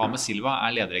fremst vil ha med Silva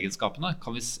lederegenskapene?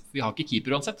 Vi har ikke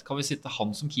keeper uansett. Kan vi sitte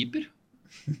han som keeper?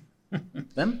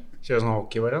 Hvem? Kjøre sånn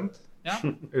hockeyvariant? Ja.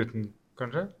 Uten,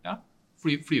 kanskje? Ja.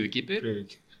 Flyvekeeper?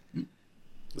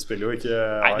 Det spiller jo ikke...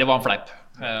 Nei, det var en fleip.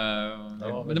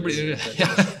 Men det blir... Ja,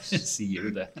 sier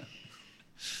du det?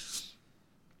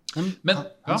 Men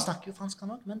han snakker jo fransk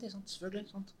han også, men det sant, selvfølgelig.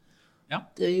 Sant. Ja.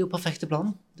 Det jo perfekte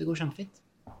planen. Det går kjempefint.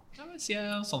 Ja, men sier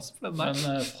jeg sansen for den der.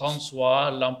 Men François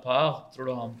Lampard, tror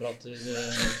du han prater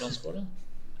fransk for det?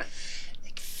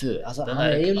 Altså,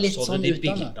 han jo litt så sånn de utdannet.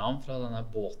 bildene han fra denne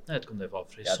båten, jeg vet ikke om det var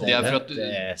fra i Ja, sommer. Det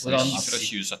fra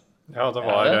 2017. Ja, det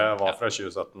var fra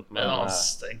 2017. Men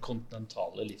den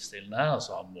kontinentale livsstilen der,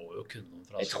 altså han må jo kunne noen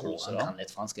Jeg franske tror roser. han kan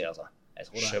litt fransk, altså. Jeg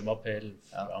tror det. Je m'appelle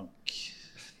Frank.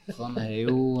 For han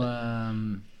jo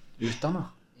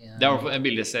utdannet. Det i hvert fall en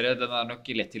bildeserie. Den nok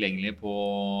lett tilgjengelig på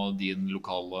din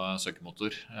lokale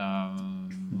søkemotor.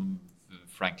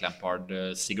 Frank Lampard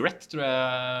Cigarette, tror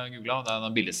jeg googlet. Det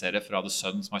en bildeserie fra The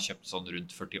Sun som har kjøpt sånn rundt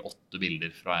 48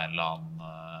 bilder fra en eller annen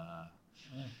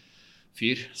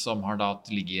fyr som har da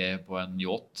ligget på en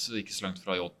yacht, ikke så langt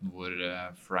fra yachten hvor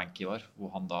Frankie var,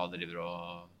 hvor han da driver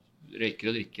og røyker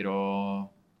og drikker og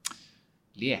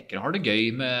leker og har det gøy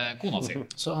med kona si.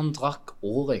 Så han drakk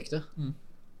og røykte.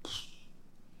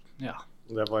 Ja.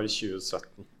 Det var i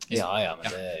 2017. Ja,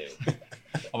 men det jo...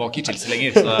 Han var ikke i Chelsea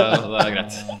lenger, så det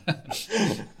greit.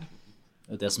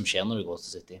 Det det som skjer når du går til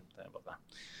City. Det bare bra.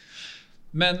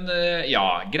 Men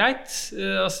ja, greit.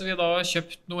 Altså, vi har da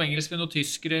kjøpt noe engelsk med noe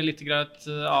tyskere, litt greit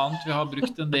annet. Vi har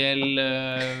brukt en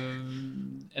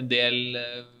del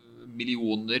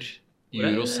millioner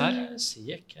euros her.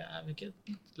 Ziyech, hvilket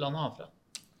land er han fra?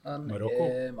 Marokko.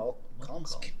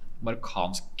 Marokkansk.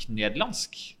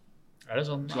 Marokkansk-nederlandsk. Det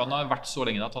sånn? Jeg tror han har vært så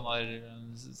lenge at han har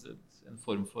en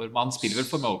form for... Men han spiller vel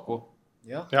for Marokko.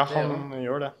 Ja, han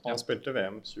gjør det. Han spilte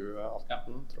VM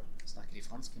 2018, tror jeg. Snakker de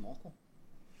fransk i Marokko?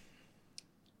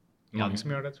 Mange som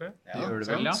gjør det, tror jeg. Det gjør det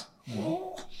vel, ja.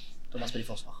 Da må han spille i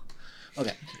forsvar. Ok.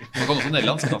 Man kan også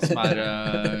nederlandsk, da, som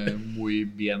muy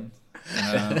bien.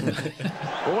 And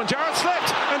Gerrard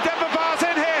slipped, and Demba Ba's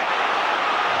in here.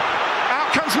 Out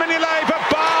comes Mignolet, but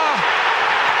Bar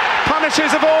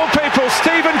punishes of all people,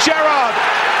 Steven Gerrard.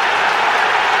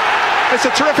 It's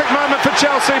a terrific moment for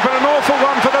Chelsea, but an awful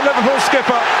one for the Liverpool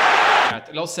skipper.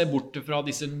 La oss se bort fra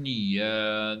disse nye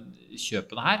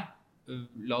kjøpene her.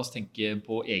 La oss tenke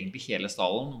på egentlig hele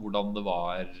stallen, hvordan det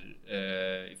var i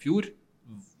fjor,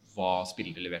 hva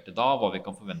spillere leverte da, hva vi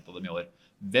kan forvente av dem i år.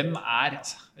 Hvem jeg vet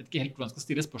ikke helt hvordan jeg skal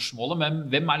stille spørsmålet, men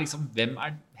hvem er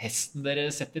hesten dere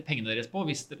setter pengene deres på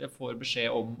hvis dere får beskjed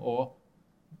om å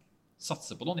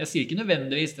satse på noen? Jeg sier ikke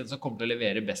nødvendigvis den som kommer til å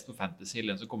levere best på fantasy,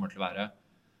 eller den som kommer til å være...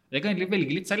 Dere kan egentlig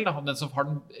velge litt selv, da, om den som har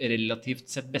den relativt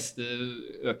sett beste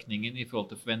økningen i forhold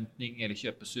til forventning, eller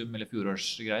kjøpesum, eller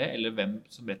fjorårsgreie, eller hvem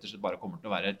som rett og slett bare kommer til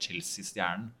å være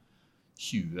Chelsea-stjernen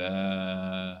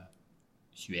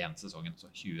 2021-sesongen,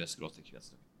 så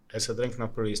 20/21-sesongen. Jeg setter en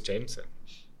knapp på Reece James.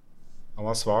 Han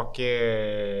var svak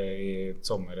i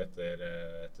sommer etter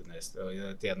eneste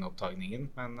til gjenopptagningen,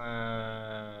 men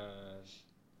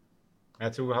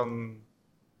jeg tror han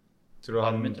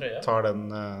min trøye. tar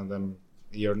den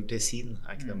gjør den til sin,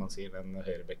 ikke det man sier, den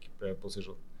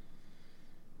høyrebekk-posisjonen.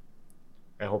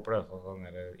 Jeg håper det I hvert fall han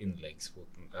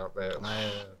innleggsfoten. Ja,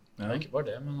 ikke bare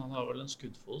det, men han har vel en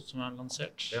skuddfot som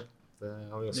lansert. Ja, det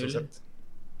har vi også Nylig. sett.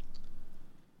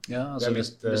 Ja, altså Det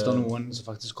hvis litt, det noen som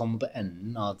faktisk kommer på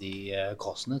enden av de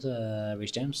krossene til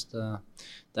Rich James,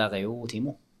 der jo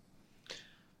Timo.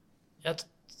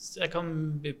 Jeg kan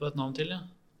by på et navn til, ja.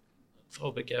 For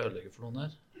håper ikke jeg ødelegger for noen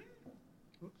her.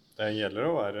 Det gjelder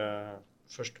å være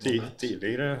Første måned.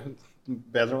 tidligere.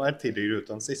 Bedre å være tidligere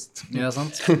ute enn sist. Ja,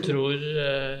 sant? Jeg tror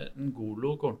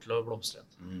N'Golo kommer til å blomstre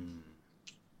igjen.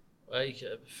 Og jeg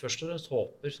først og fremst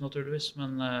håper, naturligvis,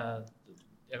 men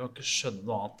jeg kan ikke skjønne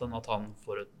noe annet enn at han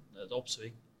får et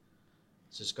oppsving.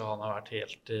 Jeg synes ikke han har vært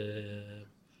helt...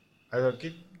 Jeg kan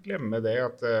ikke glemme det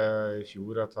at I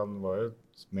fjor at han var jo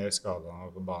mer skadet enn han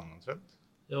var på banen, tror jeg.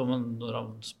 Jo, men når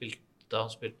han spilte,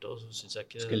 og så synes jeg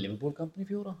ikke... Skal Liverpool-kampen I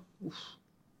fjor da? Uff.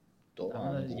 Da Ja,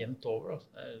 men det jevnt over, da.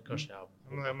 Kanskje jeg...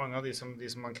 Men det mange av de som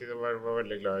man var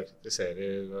veldig glad I å kritisere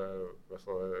I hvert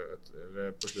fall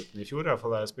på slutten I fjor, I hvert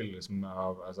fall det spillere som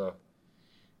altså,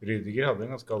 Rüdiger hadde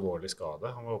en ganske alvorlig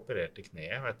skade. Han var operert I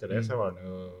kneet, og etter det så var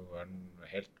han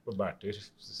helt på bærtur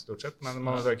stort sett. Men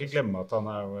man skal ikke glemme at han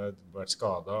har vært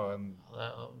skadet og en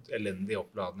elendig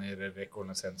oppladning I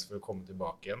rekonnaissens for å komme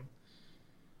tilbake igjen.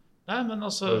 Nei, men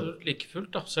altså, like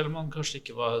fullt da, selv om han kanskje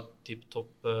ikke var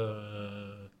tipptopp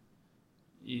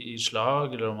I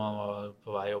slag, eller om han var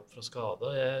på vei opp fra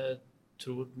skade. Jeg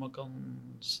tror man kan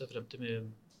se frem til mye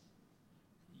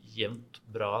jevnt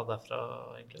bra derfra,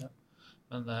 egentlig. Ja.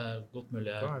 Men det godt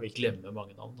mulig jeg glemmer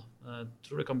mange navn. Da. Jeg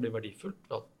tror det kan bli verdifullt.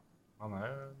 Vel. Han jo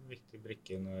en viktig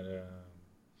brikke når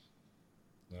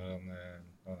han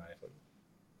I form.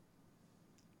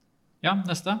 Ja,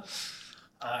 neste.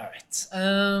 Alright.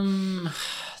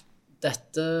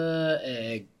 Dette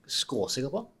jeg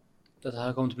skråsikker på. Dette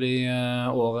her kommer til å bli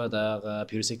året der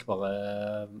Pulisic bare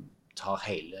tar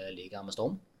hele ligaen med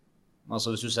storm.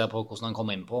 Altså hvis du ser på hvordan han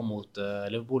kommer inn på mot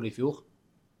Liverpool I fjor,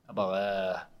 bare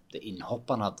det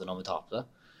innhoppet han hadde når vi tapte.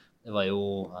 Det var jo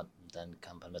den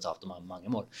kampen vi tapte med mange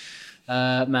mål.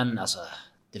 Men altså,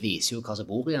 det viser jo hva som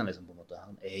bor I han, liksom, på en måte.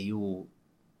 Han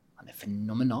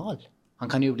fenomenal.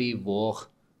 Han kan jo bli vår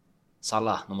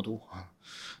Salah nummer 2.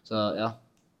 Så ja,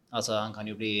 altså han kan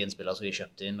jo bli en spiller som vi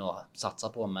kjøpte inn og satset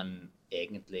på, men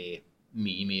egentlig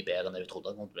mye bedre enn det vi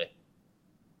trodde han kom til å bli.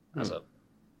 Altså,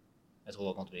 jeg tror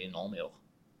han kom til å bli enorm I år.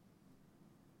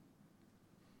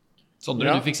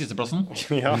 Sondre, du fikk sisteplassen.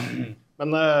 Ja, men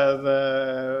det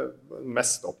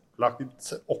mest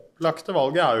opplagte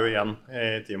valget jo igjen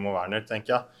I Timo Werner,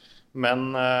 tenker jeg. Men,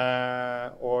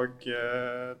 og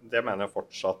det mener jeg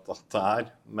fortsatt at det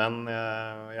Men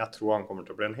jeg tror han kommer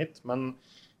til å bli en hit. Men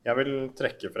jeg vil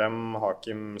trekke frem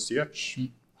Hakim Ziyech.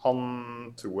 Han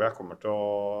tror jeg kommer til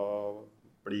å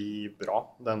bli bra,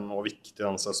 og viktig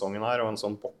denne sesongen her, og en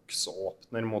sånn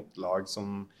boksåpner mot lag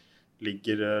som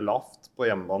ligger lavt på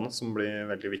hjemmebane, som blir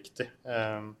veldig viktig.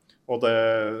 Og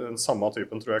den samme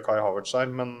typen tror jeg Kai Havertz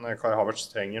men Kai Havertz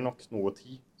trenger nok noe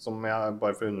tid, som jeg,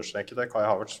 bare for å understreke det, Kai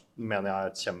Havertz mener jeg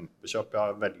et kjempekjøp, jeg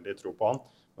har veldig tro på han,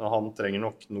 men han trenger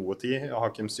nok noe tid.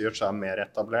 Hakim Ziyech mer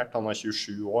etablert, han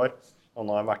 27 år, han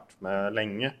har vært med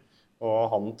lenge, og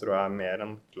han tror jeg mer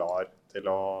enn klar til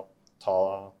å ta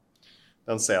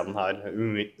den scenen her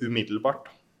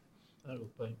umiddelbart. Det et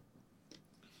godt poeng.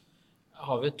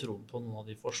 Har vi tro på noen av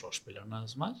de forsvarsspillerne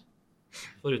som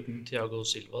foruten Thiago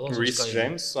Silva da, Reece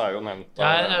James jo nevnt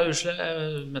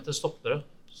jeg mente stoppere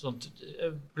sånn,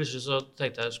 plutselig så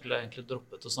tenkte jeg skulle egentlig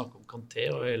droppe til å snakke om Kanté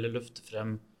og heller løfte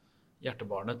frem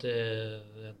hjertebarnet til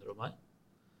Endre og meg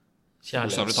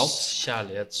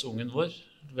kjærlighetsungen vår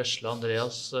Vesle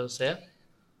Andreas C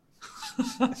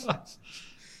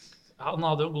han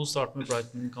hadde jo god start med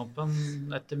Brighton-kampen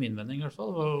etter min mening I hvert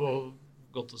fall det var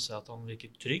godt å se at han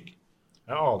virket trygg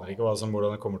Jeg aner ikke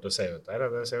hvordan det kommer til å se ut der.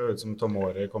 Det ser jo ut som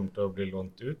Tomori kommer til å bli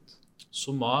lånt ut.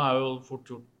 Zuma jo fort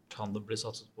gjort han det blir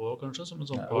satset på, kanskje, som en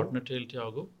sånn partner til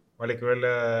Thiago. Og likevel,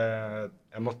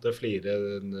 jeg måtte flire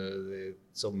I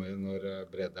sommer når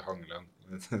Brede Hangland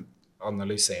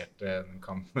analyserte en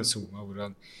kamp med Zuma, hvor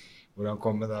han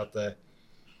kom med det at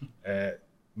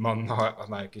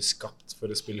han ikke skapt for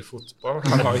å spille fotball.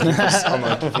 Han har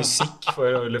ikke fysikk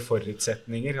eller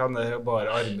forutsetninger. Han jo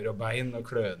bare armer og bein og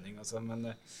kløning. Altså. Men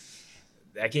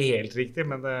det ikke helt riktig,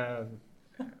 men det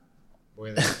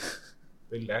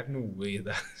noe I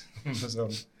det.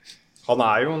 Sånn. Han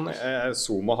jo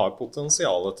Zuma har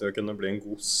potensialet til å kunne bli en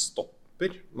god stopper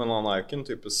stopper, men han jo ikke en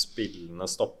type spillende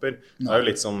stopper. Det jo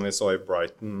litt som vi så i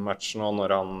Brighton-matchen nå,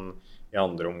 når han i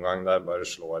andre omgang der bare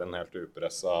slår en helt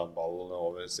upresset ball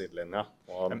over sidelinja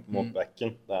og mot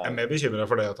bekken. Jeg mer bekymret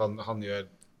for det at han gjør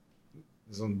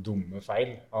sånn dumme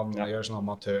feil. Han gjør sånn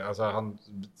amatør, altså han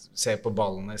ser på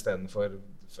ballene i stedet for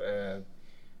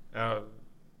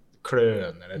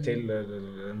kløner det til,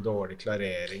 eller en dårlig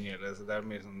klarering, eller så det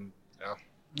mye sånn,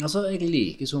 Altså, jeg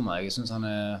liker Zuma. Jeg synes han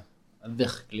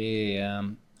virkelig,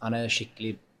 han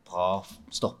skikkelig bra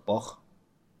stopper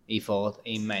i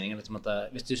meningen liksom at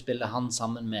hvis du spiller han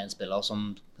sammen med en spiller som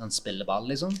kan spille ball,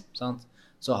 liksom, sant?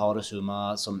 Så har du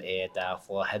Zuma som der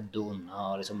for å heade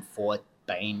unna og liksom få et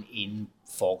bein inn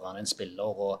foran en spiller,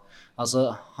 og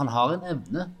altså, han har en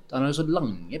evne. Han har jo så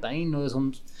lange bein, og liksom,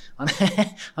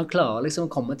 han klarer liksom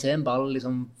å komme til en ball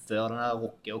liksom, før den har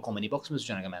rukket å komme inn i boksen, hvis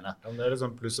du skjønner hva jeg mener. Ja, det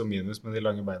liksom pluss og minus med de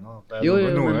lange beina. Jo,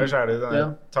 noen ganger så det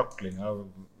den takling av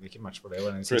hvilken match for det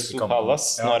var den siste Crystal kampen. Palace,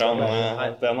 når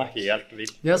den helt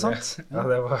vilt. Ja, sant? Ja,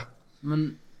 det var... Men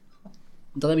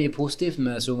det mye positivt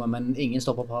med Zuma, men ingen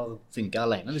stopperpar funker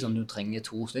alene. Liksom. Du trenger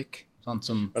 2 stykk sant,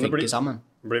 som funker sammen.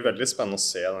 Det blir veldig spennende å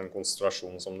se den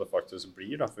konsentrasjonen som det faktisk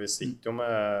blir. Da. For vi sitter jo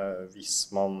med, hvis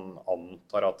man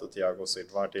antar at Thiago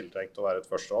Silva tiltenkt å være et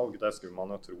førstevalg, det skulle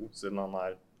man jo tro, siden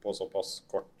han på såpass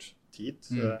kort tid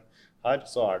her,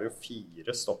 så det jo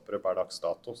 4 stoppere per dags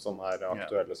dato som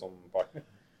aktuelle som partner.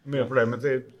 Mye av problemet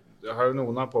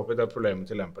noen har påpekt at problemet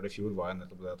til Lampard i fjor var jo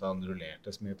nettopp det at han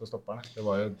rullerte så mye på stopperne. Det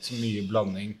var jo så mye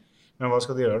blanding. Men hva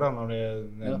skal de gjøre da, når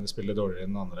den ene spiller dårligere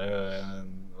enn den andre?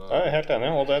 Jeg helt enig,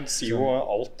 og det sier jo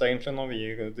alt egentlig når vi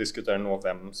diskuterer nå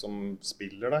hvem som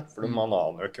spiller der. For man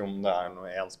aner jo ikke om det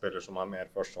en spiller som mer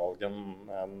førstevalg enn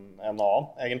en annen,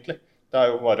 egentlig. Det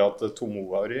jo bare at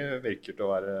Tomori virker til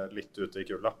å være litt ute i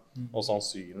kulda, og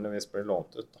sannsynligvis blir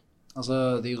lånt ut da.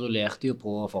 Altså, de rullerte jo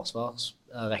på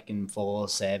forsvarsrekken for å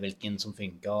se hvilken som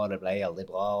funket, og det ble aldri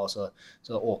bra. Og så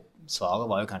svaret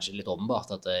var jo kanskje litt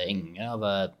åpenbart at ingen av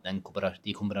de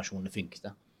kombinasjonene funket,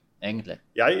 egentlig.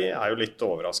 Jeg jo litt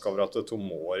overrasket over at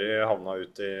Tomori havnet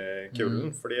ut i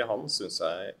kulden, fordi han synes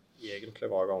jeg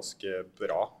egentlig var ganske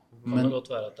bra. Men det kan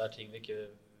godt være at det ting vi ikke...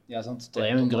 Ja, sant.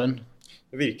 Det jo en grunn.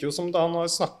 Det virker jo som da han har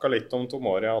snakket litt om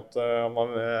Tomori, at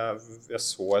jeg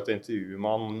så et intervju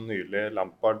med han nylig,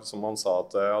 Lampard, som han sa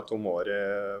at Tomori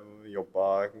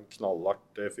jobbet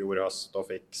knallhardt i fjor høst og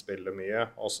fikk spille mye,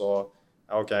 og så,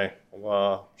 ok, hva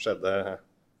skjedde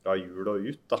fra jul og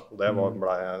ut da? Og det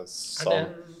ble sant. Det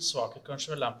en svakhet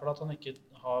kanskje ved Lampard, at han ikke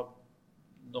har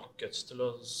nok guts til å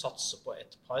satse på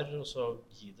et par, og så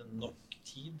gi det nok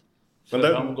tid?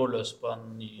 Før han går løs på en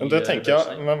ny men det tenker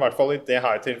jeg, men i hvert fall i det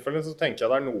her tilfellet så tenker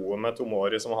jeg det noe med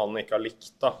Tomori som han ikke har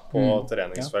likt da, på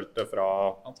treningsfeltet fra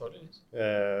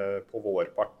på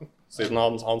vårparten. Siden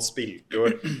han spilte jo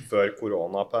før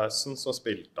koronapausen, så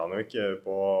spilte han jo ikke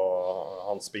på,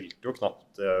 han spilte jo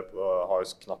knapt, har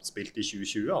jo knapt spilt i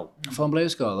 2020 han. For han ble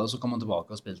jo skadet, så kom han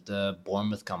tilbake og spilte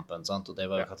Bournemouth-kampen, sant? Og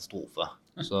det var jo katastrofe.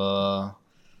 Så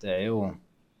det jo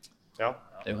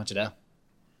kanskje det.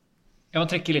 Jeg må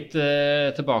trekke litt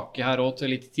tilbake her og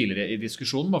til litt tidligere i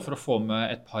diskusjonen, bare for å få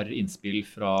med et par innspill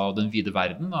fra den vide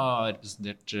verden,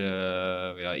 representert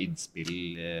via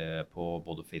innspill på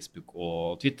både Facebook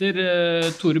og Twitter.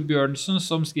 Tore Bjørnsen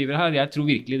som skriver her, jeg tror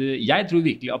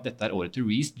virkelig at dette året til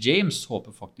Reece James,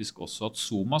 håper faktisk også at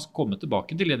Zuma skal komme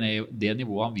tilbake til det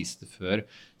nivået han viste før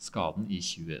skaden i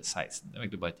 2016. Det var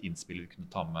egentlig bare et innspill vi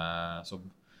kunne ta med som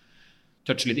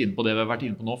toucher litt inn på det vi har vært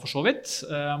inne på nå for så vidt.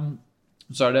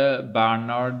 Så det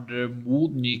Bernard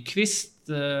Mod Nyqvist.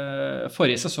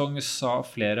 Forrige sesong sa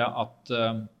flere at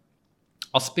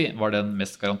Aspi var den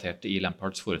mest garanterte i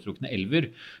Lampards foretrukne elver.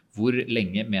 Hvor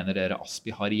lenge mener dere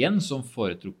Aspi har igjen som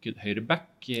foretrukket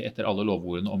høyreback etter alle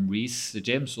lovordene om Reece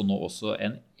James og nå også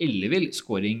en ellevill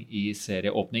scoring i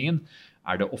serieåpningen?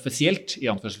 Det offisielt i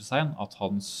anførselstegn at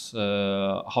han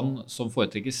som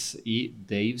foretrekkes i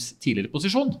Daves tidligere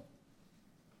posisjon?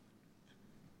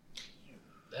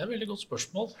 Det et veldig godt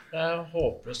spørsmål. Det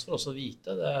håpløst for oss å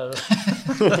vite.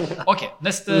 Ok,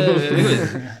 neste...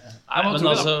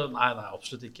 Nei,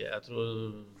 absolutt ikke. Jeg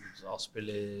tror Aspil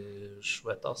i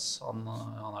Schwetas, han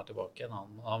tilbake igjen.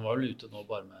 Han var jo ute nå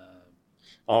bare med...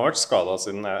 Han har vært skadet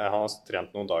siden, jeg har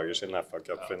trent noen dager siden FA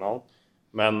Cup-finalen.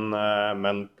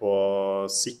 Men på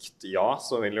sikt,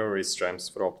 så vil jo Reece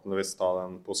James forhåpentligvis ta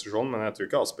den posisjonen. Men jeg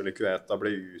tror ikke Aspil i Kueta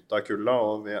blir ut av kulda,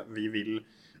 og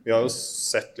vi har jo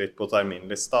sett litt på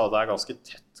terminlista, og det ganske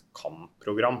tett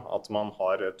kampprogram at man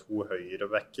har 2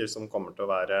 høyrebacker som kommer til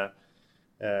å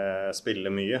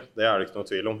spille mye. Det det ikke noe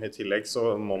tvil om. I tillegg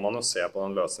så må man jo se på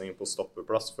den løsningen på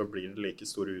stoppeplass, for blir det like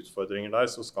store utfordringer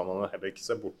der, så skal man heller ikke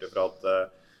se bort ifra at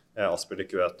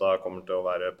Aspilicueta kommer til å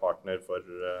være partner for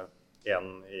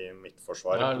en i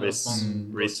midtforsvaret, hvis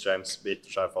Reece James biter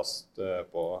seg fast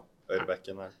på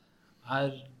høyrebekken her.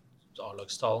 Er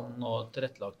A-lagstalen nå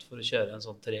tilrettelagt for å kjøre en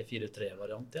sånn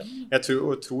 3-4-3-variant igjen? Jeg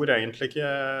tror egentlig ikke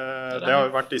det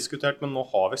har vært diskutert, men nå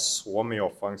har vi så mye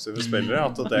offensive spillere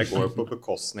at det går på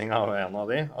bekostning av en av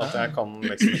de, at jeg kan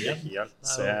liksom ikke helt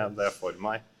se det for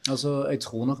meg. Altså, jeg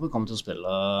tror nok vi kommer til å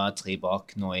spille 3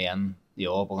 bak nå igjen i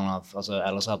år,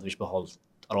 ellers hadde vi ikke beholdt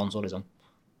Alonso, liksom.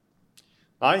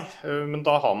 Nei, men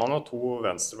da har man jo 2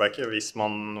 venstrebacker hvis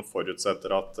man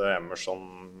forutsetter at Emerson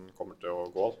kommer til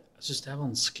å gå. Jeg synes det er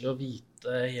vanskelig å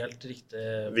vite helt riktig.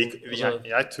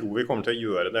 Jeg tror vi kommer til å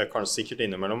gjøre det, kanskje sikkert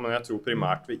innimellom, men jeg tror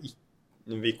primært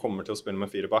vi kommer til å spille med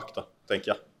 4 bak, da,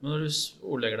 tenker jeg. Men når du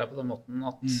ordlegger deg på den måten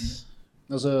at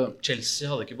Chelsea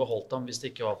hadde ikke beholdt ham hvis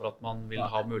det ikke var for at man vil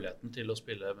ha muligheten til å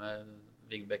spille med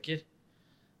wingbacker.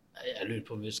 Jeg lurer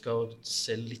på om vi skal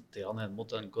se litt hen mot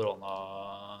den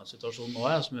koronasituasjonen nå,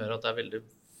 som gjør at det er veldig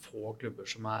få klubber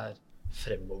som er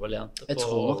fremoverlente. Jeg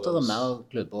tror nok det er mer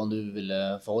klubber enn du ville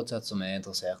forutsett som er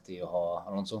interessert i å ha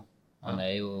Alonso. Han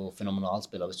er jo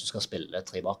fenomenalspiller hvis du skal spille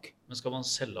 3 bak. Men skal man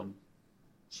selge ham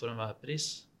for enhver pris?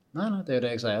 Nei, det er jo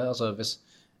det jeg sier. Altså,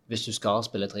 hvis du skal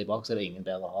spille 3 bak, så er det ingen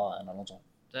bedre å ha enn Alonso.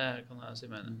 Det kan jeg si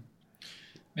mening.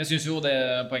 Men jeg synes jo det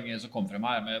poenget som kom frem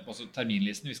her med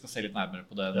terminlisten, vi skal se litt nærmere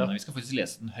på det, vi skal faktisk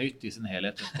lese den høyt i sin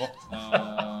helhet etterpå.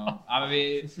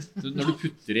 Når du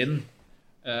putter inn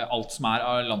alt som er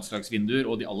av landslagsvinduer,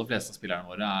 og de aller fleste av spillerne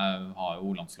våre har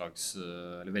jo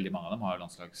eller veldig mange av dem har jo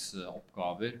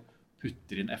landslagsoppgaver,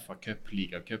 putter inn FA Cup,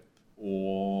 Liga Cup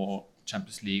og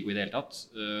Champions League og i det hele tatt.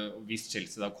 Hvis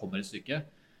Chelsea da kommer et stykke,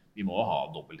 vi må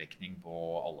ha dobbeltdekning på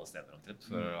alle steder omtrent,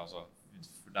 for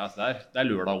det er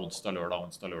lørdag, onsdag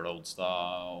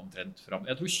omtrent frem.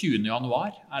 Jeg tror 20.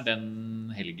 januar er den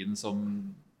helgen som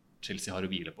Chelsea har å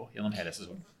hvile på gjennom hele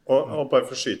sesongen. Og bare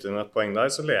for å skyte inn et poeng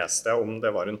der, så leste jeg om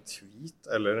det var en tweet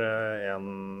eller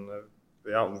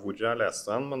hvor jeg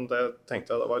leste den, men det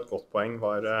tenkte jeg det var et godt poeng,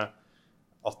 var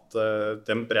at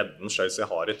den bredden Chelsea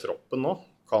har i troppen nå,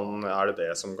 er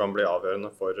det som kan bli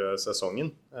avgjørende for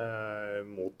sesongen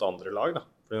mot andre lag, da.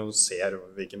 For når du ser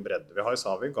hvilken bredde vi har,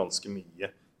 så har vi ganske mye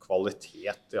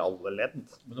kvalitet i alle ledd.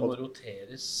 Men det må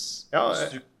roteres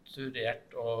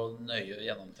strukturert og nøye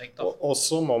gjennomtenkt. Og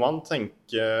så må man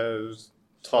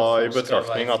ta i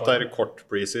betraktning at det er kort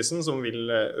preseason som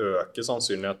vil øke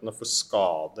sannsynlighetene for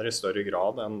skader i større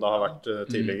grad enn det har vært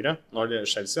tidligere.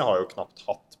 Chelsea har jo knapt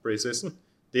hatt preseason.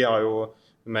 De har jo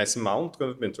Mason Mount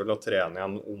begynte vel å trene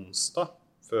igjen onsdag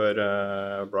før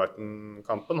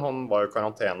Brighton-kampen. Han var jo i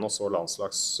karantene og så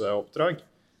landslagsoppdrag.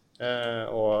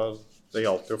 Og det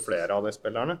gjaldt jo flere av de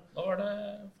spillerne. Da var det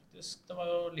faktisk, det var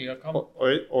jo ligakamp.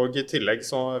 Og i tillegg,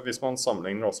 så hvis man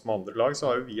sammenligner oss med andre lag, så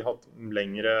har jo vi hatt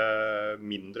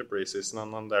mindre preseason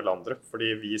enn en del andre.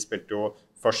 Fordi vi spilte jo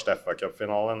først FA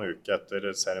Cup-finale en uke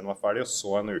etter serien var ferdig, og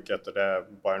så en uke etter det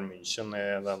Bayern München i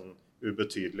den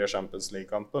ubetydelige Champions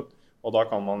League-kampen. Og da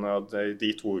kan man jo, de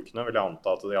 2 ukene vil jeg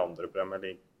anta at de andre Premier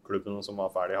League-klubbene som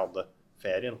var ferdig hadde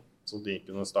ferien. Så de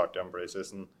kunne starte igjen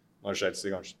preseason når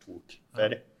Chelsea kanskje tok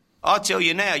ferie. I tell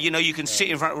you now, you can sit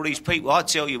in front of all these people, I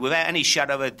tell you without any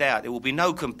shadow of a doubt, there will be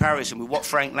no comparison with what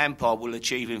Frank Lampard will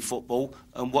achieve in football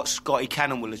and what Scotty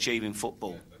Cannon will achieve in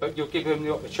football. But you'll give him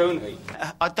the opportunity.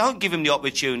 I don't give him the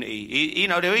opportunity.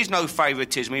 There is no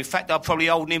favouritism. In fact, I'm probably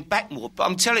holding him back more. But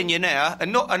I'm telling you now,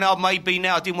 and I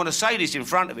didn't want to say this in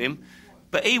front of him,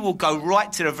 but he will go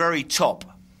right to the very top.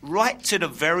 Right to the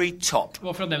very top.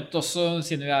 Og for å nevnt også,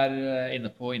 siden vi er inne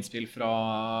på innspill fra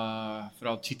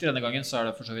Twitter denne gangen, så er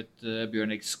det for så vidt Bjørn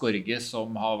Erik Skorge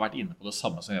som har vært inne på det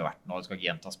samme som vi har vært nå. Jeg skal ikke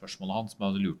gjenta spørsmålet hans, men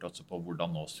hadde lurt også på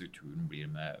hvordan nå strukturen blir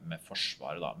med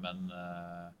forsvaret da. Men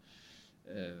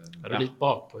er du litt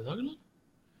bakpå i dag, eller?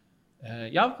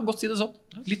 Ja, jeg kan godt si det sånn.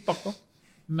 Litt bakpå.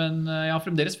 Men jeg har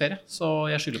fremdeles ferie, så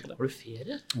jeg skylder på det. Har du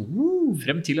ferie?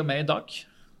 Frem til og med i dag.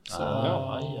 Så,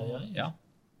 ja.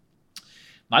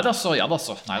 Nei da så. Og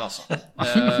så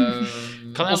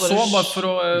bare for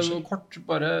å kort,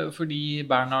 bare fordi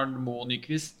Bernhard Moe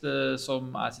Nyqvist,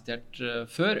 som er sitert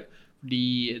før,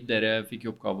 fordi dere fikk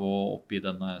jo oppgave å oppgi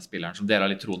denne spilleren som dere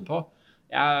har litt troen på.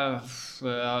 Jeg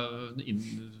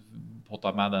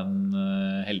påtar meg den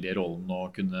heldige rollen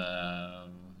å kunne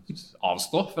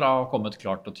avstå fra å komme et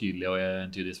klart og tydelig og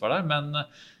entydig svar der, men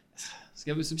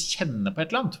skal jeg kjenne på et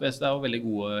eller annet, for det er jo veldig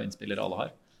gode innspillere alle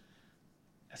har.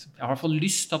 Jeg har i hvert fall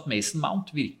lyst til at Mason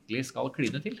Mount virkelig skal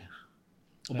kline til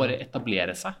og bare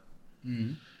etablere seg.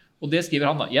 Og det skriver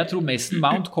han da. Jeg tror Mason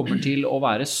Mount kommer til å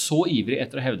være så ivrig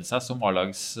etter å hevde seg som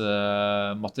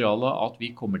A-lagsmateriale at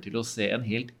vi kommer til å se en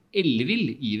helt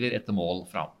ellevill iver etter mål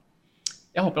fra ham.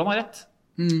 Jeg håper han har rett.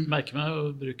 Merker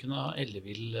meg bruken av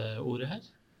ellevill-ordet her.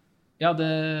 Ja,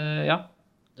 Det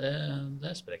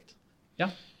er sprekt. ja.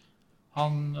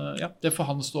 Det får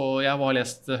han stå. Jeg har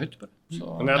lest høyt på det. Så,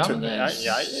 Men jeg tror, men det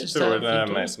jeg synes tror jeg er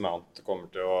fint Mason Mount kommer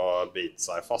til å bite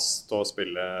seg fast og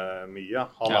spille mye.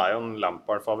 Han Ja. er jo en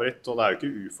Lampard-favoritt, og det er jo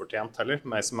ikke ufortjent heller.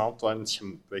 Mason Mount var en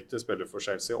kjempeviktig spiller for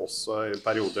Chelsea, også i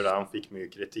perioder der han fikk mye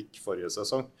kritikk forrige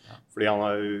sesong. Fordi han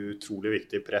er utrolig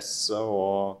viktig i presset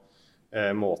og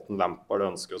måten Lampard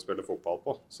ønsker å spille fotball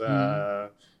på. Så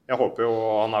jeg håper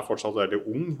jo, han er fortsatt veldig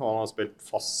ung, og han har spilt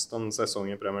fast en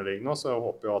sesong i Premier League nå, så jeg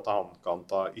håper jo at han kan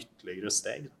ta ytterligere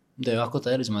steg. Det er jo akkurat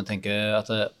det, liksom, jeg tenker at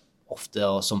ofte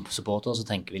som supporter så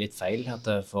tenker vi litt feil,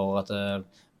 for at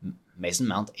Mason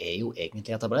Mount er jo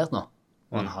egentlig etablert nå.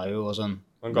 Og han har jo også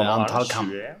Men gammel er han? kamp.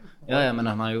 21? Ja, men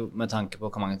han har jo, med tanke på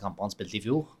hvor mange kamper han spilte i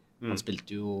fjor, han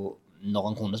spilte jo når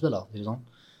han kunne spille, ikke sånn.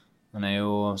 Han er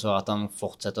jo, så at han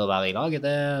fortsetter å være i laget,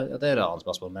 det er et annet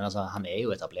spørsmål, men altså, han er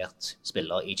jo etablert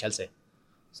spiller i Chelsea.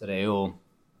 Så det er jo,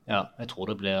 jeg tror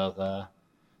det blir,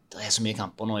 det er så mye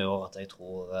kamper nå i år at jeg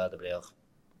tror det blir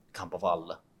kamper for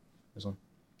alle. Sånn.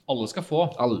 alle skal få.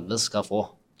 Alle skal få.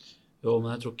 Jo,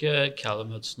 men jeg tror ikke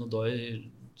Callum Hudson og Doy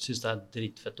synes det er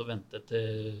dritfett å vente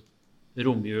til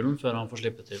romjulen før han får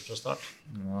slippe til fra start.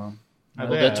 Ja.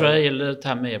 Og det tror jeg gjelder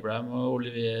Tammy Abraham og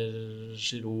Olivier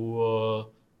Giroud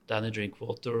og Danny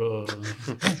Drinkwater og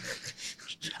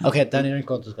Ok, Danny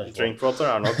Drinkwater skal ikke få. Drinkwater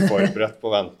er nok forberedt på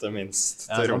å vente minst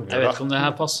til Jeg vet romjula. ikke om det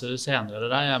her passer senere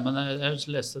eller ei, men jeg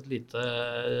leste et lite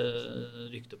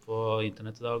rykte på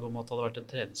internett i dag om at det hadde vært en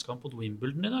treningskamp på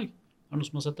Wimbledon i dag. Er det noen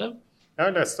som har sett det?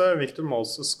 Jeg leste Victor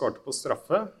Moses skårte på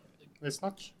straffe,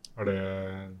 visstnok. Var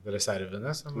det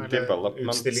reservene som Development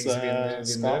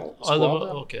utstillingsvinner? Ja, det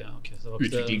var, ok, det var ikke det.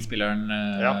 Utviklingsspilleren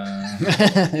Ja.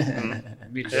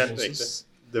 William Helt Moses. riktig.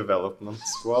 Development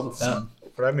squad.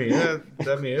 For det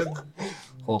er mye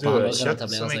Håper han også kan dødkjøtt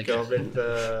etablere som seg. ikke har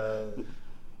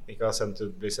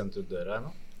blitt sendt ut døra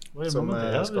ennå. Hva gjør som, man med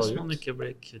det skal hvis ut. man ikke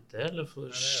blir kvitt det, eller får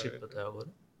skippet det av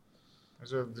gårde?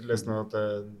 Altså, du leste nå at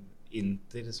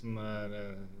Inter, som er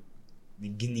de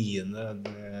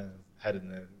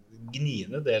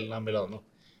gniende delen av Milano,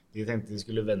 de tenkte de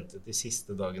skulle vente til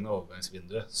siste dagen av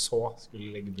overgangsvinduet, så skulle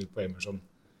de legge bud på Emerson.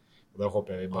 Og da håper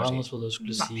jeg vi Ja, bare nå sier trodde jeg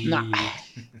skulle si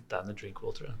Danny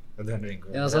Drinkwater. Ja. at det er en ring.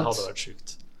 Ja, Det sant. hadde vært sjukt.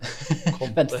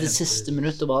 Vente til siste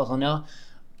minutt og bare sånn, ja,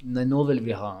 nei, nå vil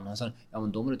vi ha han. Sånn, ja,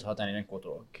 men da må du ta Danny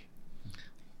Drinkwater også.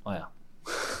 Åja.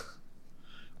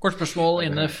 Kort spørsmål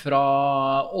inne fra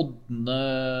Ådne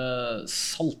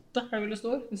Salte, er det vel det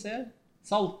står? Vi ser.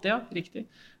 Salte, ja, riktig.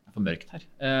 Det er for mørkt her.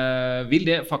 Vil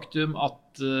det faktum at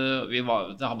det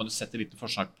har man jo sett et lite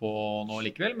forsnak på nå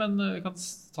likevel, men vi kan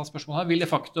ta spørsmål her. Vil det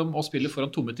faktum å spille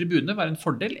foran tomme tribuner være en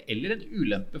fordel eller en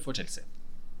ulempe for Chelsea?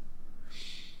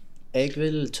 Jeg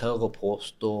vil tørre å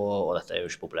påstå, og dette er jo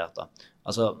ikke populært da,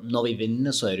 altså når vi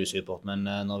vinner så er det jo supert, men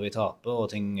når vi taper og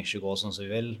ting ikke går sånn som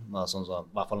vi vil, sånn så,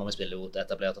 i hvert fall når vi spiller mot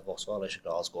etablerte forsvar og ikke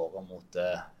klarer å skåre mot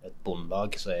et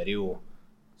bondlag, så er det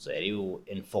jo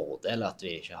en fordel at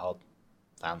vi ikke har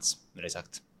fans, vil jeg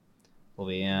sagt.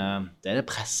 Og det er det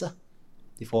presset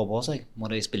de får på seg,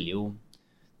 og de spiller jo,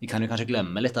 de kan jo kanskje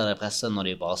glemme litt av det presset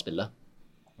når de bare spiller,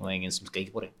 og det er ingen som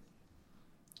skriker på dem.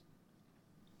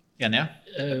 Enige?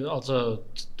 Altså,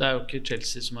 det er jo ikke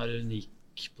Chelsea som er i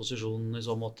unik posisjon i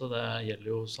så måte. Det gjelder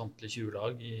jo samtlige 20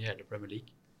 lag i hele Premier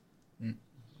League.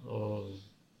 Og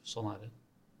sånn er det.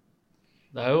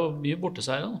 Det er jo mye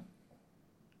borteseiere da.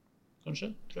 Kanskje,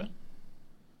 tror jeg.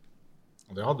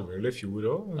 Og det hadde vi vel i fjor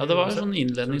også. Ja, det var jo sånn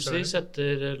innledningsvis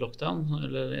etter lockdown,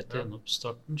 eller etter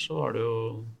gjenoppstarten, så var det jo,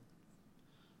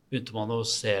 begynte man å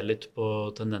se litt på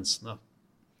tendensene.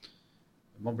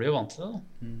 Man blir jo vant til det da.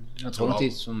 Jeg tror at de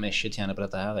som ikke tjener på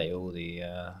dette her er jo de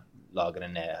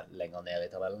lagene lenger ned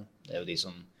i tabellen. Det er jo de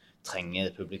som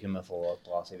trenger publikummet for å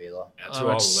dra seg videre. Jeg Det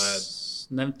tror har alle vært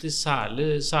nevnt i særlig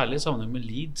i sammenheng med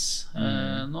Leeds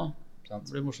nå. Sant?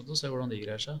 Det blir morsomt å se hvordan de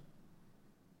greier seg.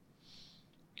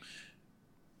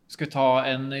 Skal vi ta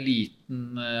en liten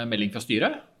melding fra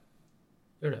styret?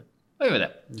 Gjør det. Da gjør vi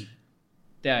det.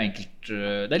 Det er enkelt.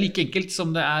 Det er like enkelt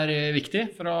som det er viktig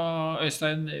fra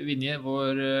Øystein Vinje,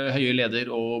 vår høye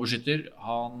leder og beskytter.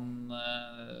 Han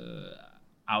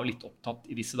er jo litt opptatt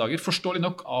i disse dager, forståelig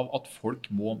nok, av at folk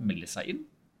må melde seg inn.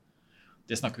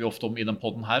 Det snakker vi ofte om i den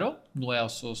podden her også. Noe jeg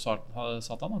også har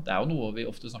satt an. Det er jo noe vi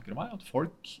ofte snakker om her. At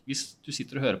folk, hvis du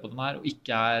sitter og hører på den her og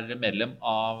ikke er medlem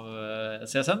av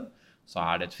CSN, så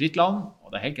er det et fritt land, og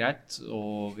det er helt greit,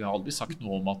 og vi har aldri sagt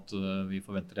noe om at vi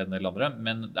forventer en eller andre,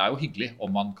 men det er jo hyggelig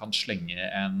om man kan slenge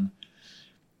en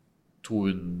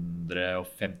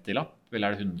 250-lapp,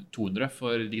 eller er det 200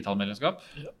 for digital medlemskap?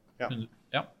 Ja.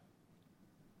 Ja.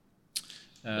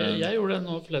 Jeg gjorde det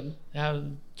nå forleden. Jeg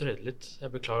drøyde litt. Jeg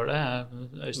beklager det. Du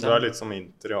Øystein. litt som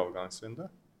Inter i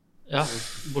overgangsvinduet. Ja,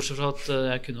 bortsett fra at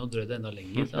jeg kunne jo drøyd det enda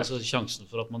lenger. Altså sjansen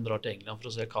for at man drar til England for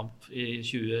å se kamp i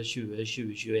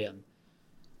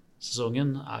 2020-2021-sesongen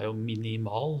er jo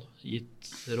minimal, gitt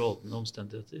rådende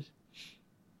omstendigheter.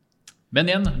 Men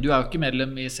igjen, du jo ikke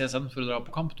medlem i CSN for å dra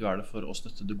på kamp. Du det for å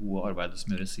støtte det gode arbeidet som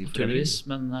gjøres i Naturligvis,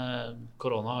 men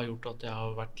korona har gjort at jeg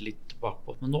har vært litt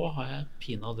bakpå. Men nå har jeg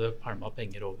pinadø pælma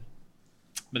penger over.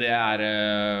 Men det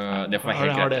det får være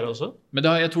helt greit. Har dere også? Men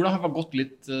jeg tror det har gått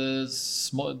litt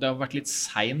det har vært litt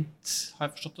sent, har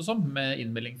jeg forstått det som, med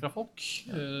innmelding fra folk,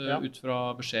 ut fra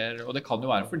beskjeder. Og det kan jo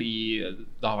være fordi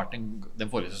det har vært den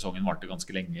forrige sesongen varte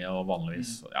ganske lenge, og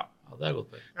vanligvis, Ja, det godt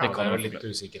poeng. Ja, det er jo litt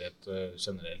usikkerhet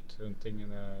generelt rundt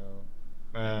tingene.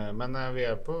 Men vi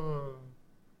på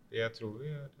jeg tror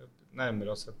vi nærmer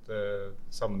oss et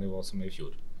samme nivå som i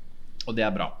fjor. Og det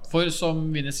bra. For som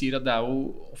Vinne sier, at det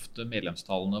jo ofte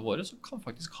medlemstallene våre som kan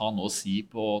faktisk ha noe å si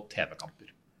på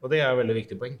TV-kamper. Og det et veldig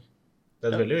viktig poeng. Det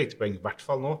et veldig viktig poeng, i hvert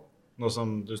fall nå. Nå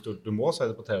som du må se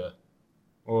det på TV.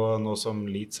 Og nå som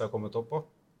Leeds har kommet opp på.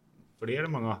 For de det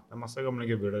mange av. Det masse gamle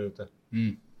gubber der ute.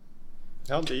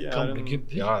 Ja, de Gamle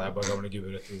gubber? Ja, det bare gamle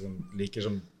gubber som liker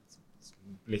som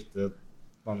likte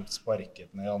man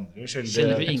sparket ned andre uskyldige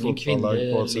Kjenner du ingen fotballag på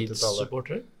kvinnelige 70-tallet.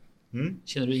 Leeds-supportere?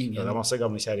 Kjenner du ingen? Ja, det masse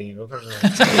gamle kjæringer også, kanskje.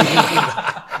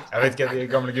 Jeg vet ikke, de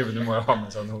gamle gubbene må jo ha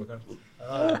med seg noe, kanskje.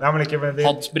 Nei, men ikke med de...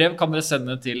 Hattbrev kan dere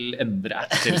sende til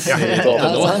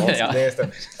endre@chelsea.no. Ja, det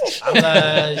stemmer. Ja,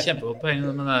 det kjempegodt poeng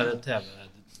med den der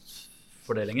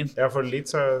TV-fordelingen. Ja, for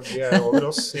Leeds de over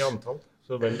oss i antall.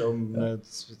 Så vel om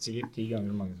sikkert 10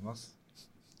 ganger mange som oss.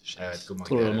 Jeg vet ikke hvor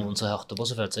mange. Tror du noen som hørte på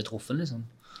så følte seg truffen, liksom?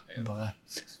 Bare,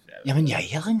 ja, men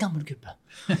jeg en gammel gubbe.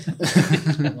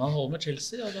 Men han holder med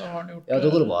Chelsea, og da har han gjort... Ja,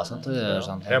 da går det bra, sant?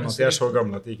 Sant? De så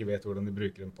gamle at de ikke vet hvordan de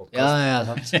bruker en podcast. Ja,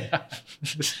 sant.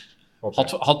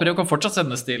 Hattbrev kan fortsatt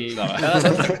sendes til... Ja,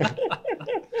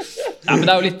 men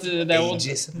det jo litt... Det jo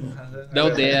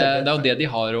det de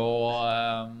har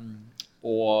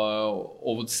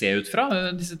å se ut fra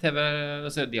disse TV.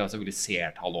 De har selvfølgelig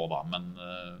seertall også da, men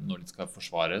når de skal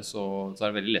forsvare så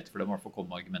det veldig lett for dem å komme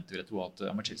med argumenter. Jeg tror at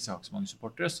Chelsea har ikke så mange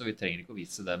supportere, så vi trenger ikke å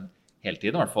vise dem hele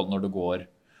tiden, i hvert fall når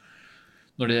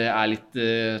det litt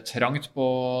trangt på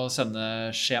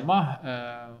sendeskjema.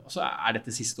 Og så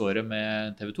dette siste året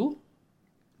med TV 2.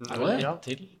 Ja,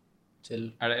 til.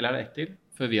 Eller det ett til?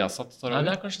 Før vi har satt tar over? Nei,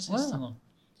 det kanskje siste nå.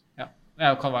 Ja, det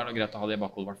kan være noe greit å ha det i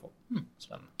bakhold i hvert fall.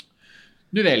 Spennende.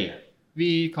 Nu vel,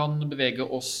 vi kan bevege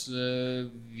oss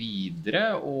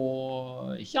videre,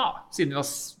 og ja, siden vi har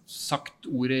sagt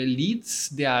ordet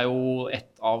Leeds, det jo et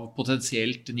av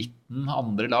potensielt 19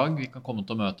 andre lag vi kan komme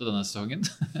til å møte denne sesongen.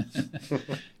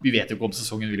 Vi vet jo ikke om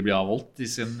sesongen vil bli avholdt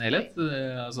i sin helhet,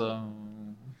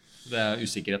 det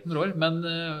usikkerheten rår, men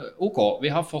ok,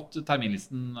 vi har fått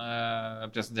terminlisten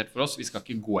presentert for oss, vi skal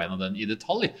ikke gå gjennom den i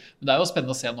detalj, men det jo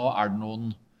spennende å se nå, det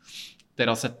noen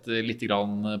dere har sett litt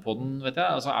grann på den, vet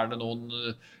jeg. Altså, det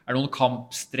noen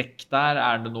kampstrekk der?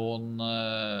 Det noen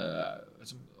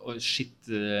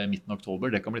midten av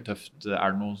oktober, det kan bli tøft. Det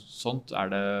noe sånt?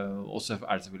 Og så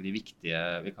det selvfølgelig viktige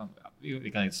vi kan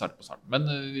ikke starte på starten, men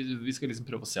vi skal liksom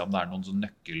prøve å se om det noen sånne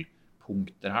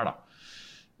nøkkelpunkter her da.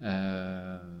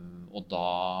 Og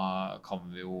da kan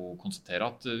vi jo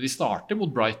konstatere at vi starter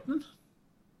mot Brighton.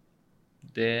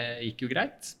 Det gikk jo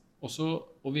greit.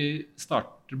 Og vi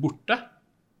starter borte,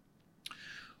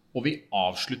 og vi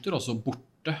avslutter også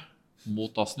borte mot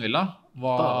Aston Villa.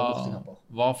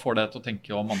 Hva får deg til å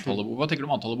tenke om hva tenker du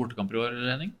om antallet bortekamper i år,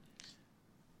 Henning?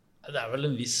 Det vel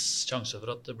en viss sjanse for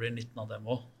at det blir 19 av dem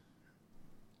også.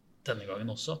 Denne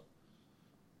gangen også.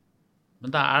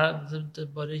 Men det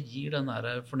bare gir den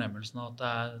der fornemmelsen av at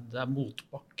det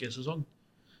motbakkesesong.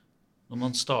 Når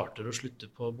man starter og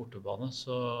slutter på bortebane,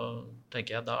 så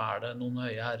tenker jeg, da det noen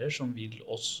høye herrer som vil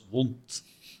oss vondt.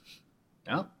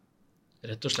 Ja.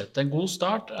 Rett og slett. En god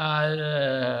start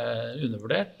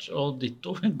undervurdert, og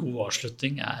ditto, en god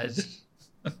avslutning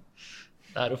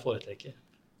det å foretrekke.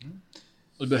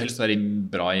 Og det bør helst være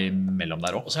bra imellom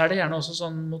der også. Og så det gjerne også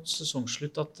sånn mot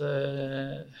sesongslutt at,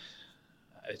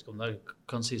 jeg vet ikke om det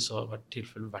kan sies å ha vært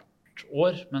tilfelle hvert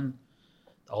år, men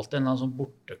alltid en eller annen sånn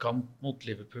bortekamp mot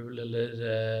Liverpool,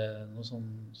 eller noe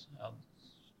sånn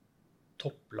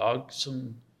topplag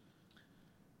som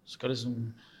skal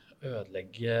liksom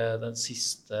ødelegge den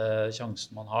siste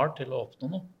sjansen man har til å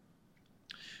oppnå noe.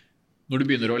 Når du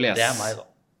begynner å lese... Det meg da.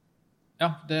 Ja,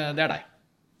 det deg.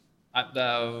 Nei, det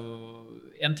jo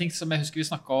en ting som jeg husker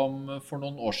vi snakket om for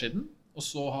noen år siden, og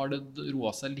så har det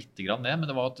roet seg litt grann ned, men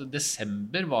det var at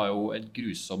desember var jo en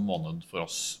grusom måned for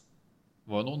oss.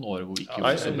 Det var noen år hvor vi ikke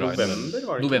Nei, gjorde så bra. november var det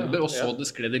ikke November, det? og så det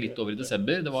skled det litt over I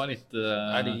desember. Det var litt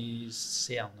Er de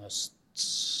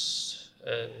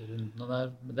senhøstrundene der?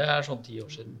 Men det sånn 10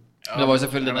 år siden. Det var jo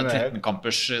selvfølgelig men denne det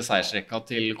 13-kampers seiersrekka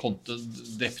til Conte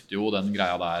drepte jo den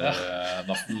greia der.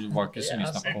 Da var det ikke så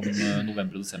mye snakk om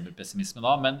november- og desember-pessimisme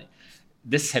da, men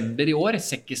desember I år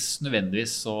ser ikke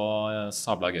nødvendigvis så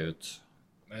sabla gøy ut.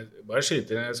 Jeg skal bare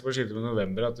skyte med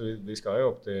november at vi skal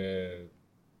jo opp til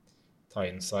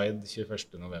Tyneside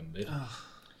 21. november.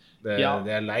 Det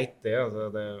leit det, altså.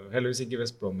 Det heldigvis ikke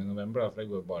West Brom I november, da, for det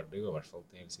går I hvert fall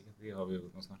til helt sikkert. De har vi jo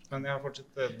nå snart. Men jeg har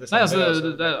fortsatt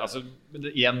desember. Nei,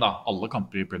 igjen da, alle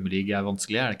kamper I Premier League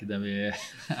vanskelige, det ikke det vi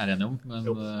enige om? Men,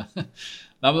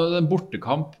 nei, men en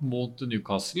bortekamp mot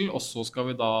Newcastle, og så skal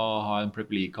vi da ha en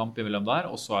Premier League-kamp imellom der,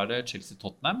 og så det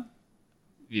Chelsea-Tottenham.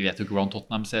 Vi vet jo ikke hvordan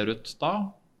Tottenham ser ut da.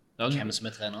 Hvem som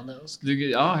treneren deres?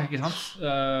 Ja, ikke sant?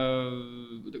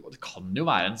 Det kan jo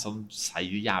være en sånn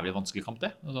seig, jævlig vanskelig kamp det.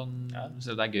 Sånn,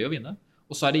 så det gøy å vinne.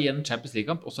 Og så det igjen Champions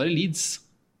League-kamp, og så det Leeds.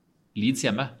 Leeds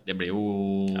hjemme. Det blir jo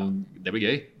det blir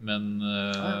gøy, men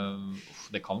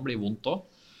det kan bli vondt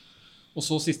også. Og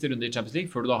så siste runde I Champions League,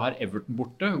 før du da har Everton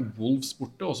borte, Wolves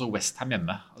borte, og så West Ham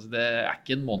hjemme. Altså, det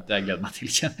ikke en måned jeg gleder meg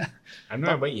til, kjenner jeg. Det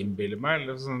noe jeg bare innbiller meg,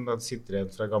 eller sånn at det sitter igjen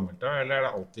fra gammelt da, eller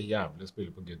det alltid jævlig å spille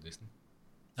på Goodison?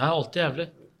 Det alltid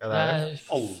jævlig. Ja, det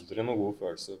Aldri noe god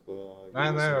følelse på Nei,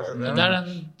 altså, det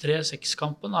den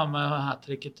 3-6-kampen da, med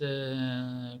hat-tricket til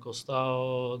Costa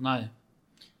og nei.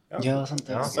 Ja, sant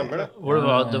det. Ja, Stemmer det. Hvor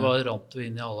det var rant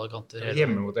inn I alle kanter.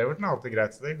 Hjemme mot Everton alltid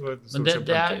greit til det. Men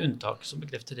det unntak som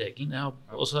bekrefter regelen.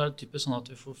 Og så det typisk sånn at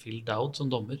vi får Phil Dowd som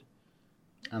dommer.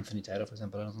 Anthony Taylor for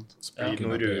eksempel, eller noe sånt. Spiller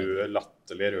noen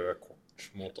latterlige røde kort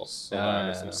mot oss, så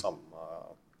det liksom samme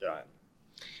greien.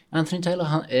 Anthony Taylor,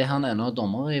 han ennå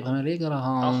dommer I Premier League, eller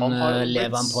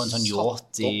lever han på en sånn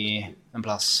yacht I en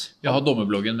plass? Vi har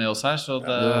dommerbloggen med oss her, så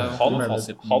det Han ble jo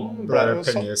satt.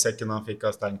 Pengesekken han fikk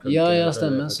av Steinkurt. Ja,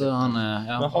 stemmer, så han,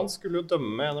 Men han skulle jo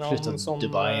dømme en eller annen sånn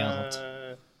Dubai,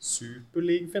 eller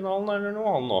Superleague-finalen eller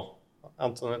noe han nå,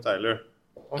 Anthony Taylor.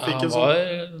 Han var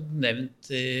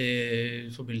nevnt I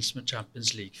forbindelse med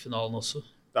Champions League-finalen også.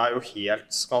 Det jo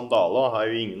helt skandale, og det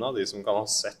jo ingen av de som kan ha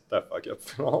sett FA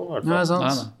Cup-finalen, I hvert fall. Nei,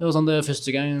 sant. Det var sånn, det første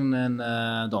gang en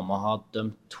dommer har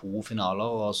dømt 2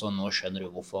 finaler, og så nå skjønner du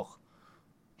hvorfor.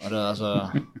 Og det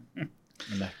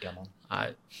møkker man.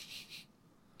 Nei.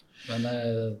 Men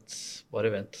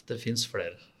bare vent, det finnes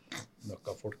flere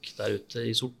møkka folk der ute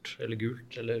I sort, eller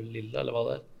gult, eller lilla, eller hva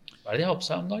det Hva det de har på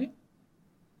seg om dagen?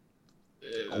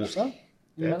 Rosa?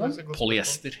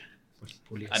 Polyester.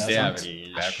 Nei,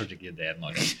 det kanskje ikke det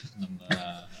nå, men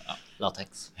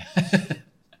Latex.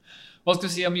 Hva skal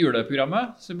du si om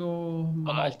juleprogrammet, som jo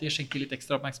man alltid skjenker litt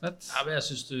ekstra oppmerksomhet? Ja, men jeg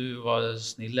synes du var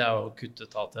snill og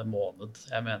kuttet av til en måned.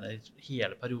 Jeg mener,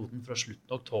 hele perioden fra slutten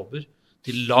av oktober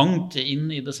til langt inn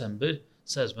I desember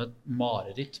ser det som et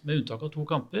mareritt, med unntak av 2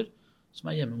 kamper, som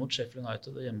hjemme mot Sheffield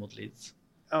United og hjemme mot Leeds.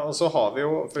 Ja, og så har vi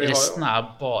jo... Resten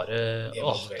bare... det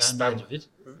nerver.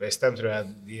 West Ham tror jeg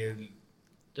de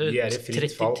I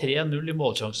fritt fall. 33-0 I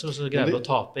målsjanser, og så greier vi å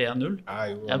tape 1-0.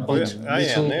 Jeg enig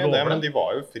I det, men de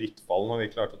var jo fritt fall når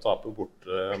vi klarte å tape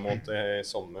borte mot I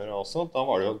sommer også. Da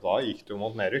gikk det jo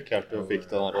mot nedrykk, helt til vi fikk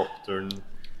den der oppturen.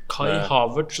 Kai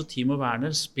Havertz og Timo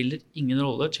Werner spiller ingen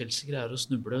rolle. Chelsea greier å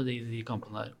snuble de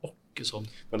kampene der. Ikke sånn.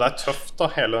 Men det tøft da,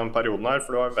 hele den perioden her,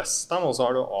 for du har West Ham, og så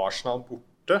har du Arsenal borte.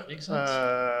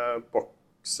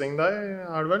 Boxing Day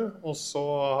det vel, og så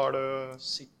har du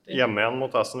City hjemme igjen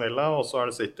mot Aston Villa, og så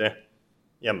det City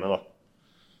hjemme da.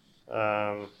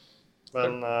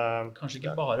 Men kanskje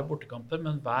ikke bare bortekamper,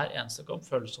 men hver eneste kamp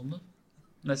føles som det,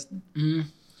 nesten.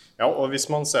 Ja, og hvis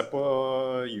man ser på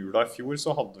jula I fjor, så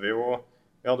hadde vi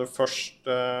hadde først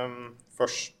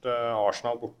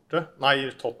Arsenal borte,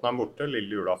 Tottenham borte,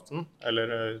 lille julaften, eller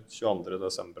 22.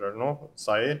 desember eller noe,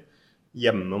 seier.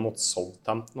 Hjemme mot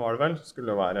Southampton var det vel,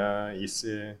 skulle være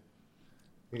easy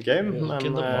game,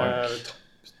 men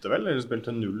tappte vel, eller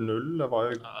spilte 0-0, det var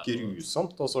jo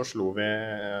grusomt, og så slo vi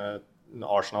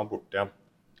Arsenal bort igjen.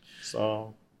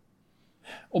 Så...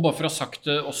 Og bare for å ha sagt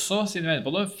det også, siden vi inne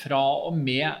på det, fra og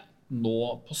med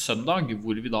nå på søndag,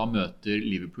 hvor vi da møter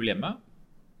Liverpool hjemme,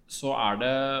 så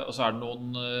det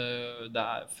noen, det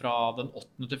fra den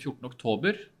 8. til 14.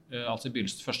 oktober, altså I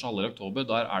begynnelsen første halvår I oktober,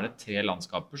 der det 3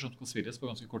 landskaper som skal spilles på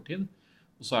ganske kort tid.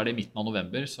 Og så det i midten av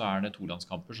november så det 2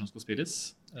 landskamper som skal spilles.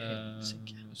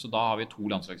 Så da har vi 2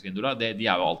 landslagsvinduer der. De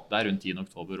jo alt der rundt 10.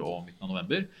 oktober og midten av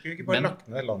november. Skulle ikke bare lagt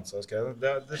ned landslagsgreiene?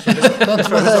 Det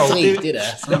føles alltid, det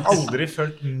har aldri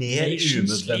følt mer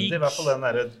unødvendig, I hvert fall den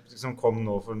der som kom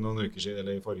nå for noen uker siden,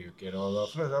 eller I forrige uker. Og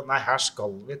da, nei, her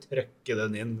skal vi trøkke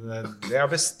den inn. Det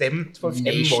bestemt for 5 år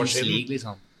siden. Nations League,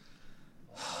 liksom.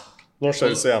 Når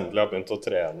Chelsea endelig har begynt å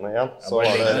trene igjen, så var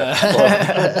det rett på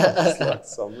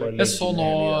landslagssamling. Jeg så nå,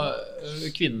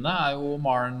 kvinnene jo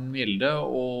Maren Mjelde,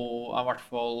 og I hvert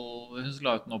fall, hun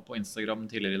la ut nå på Instagram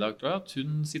tidligere I dag, tror jeg, at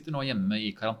hun sitter nå hjemme I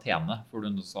karantene, for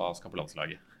hun skal på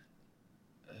landslaget.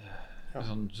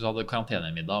 Hun hadde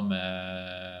karantenemiddag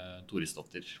med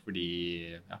Torisdotter, fordi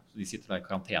de sitter der I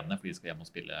karantene, fordi de skal hjem og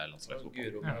spille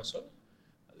landslagsfotball.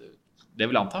 Det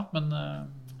vil jeg anta, men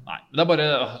nei. Det bare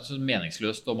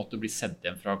meningsløst å måtte bli sendt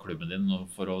hjem fra klubben din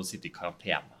for å sitte I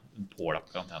karantene,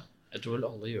 pålagt karantene. Jeg tror vel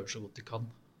alle gjør så godt de kan.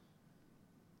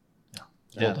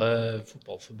 Både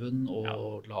fotballforbund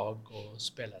og lag og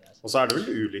spillere. Og så det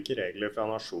vel ulike regler fra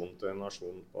nasjon til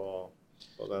nasjon på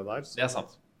det der. Så. Det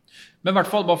sant. Men I hvert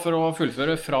fall, bare for å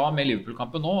fullføre, fra med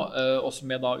Liverpool-kampen nå, også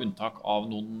med da unntak av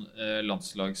noen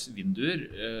landslagsvinduer,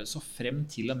 så frem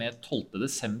til og med 12.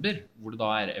 desember, hvor det da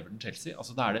Everton-Chelsea,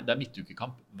 altså det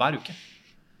midtukekamp hver uke.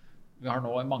 Vi har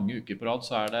nå I mange uker på rad,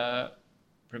 så det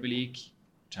Premier League,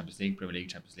 Champions League, Premier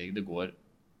League, Champions League, det går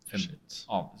 5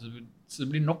 annet. Så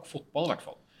det blir nok fotball I hvert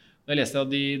fall. Jeg leste at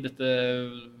dette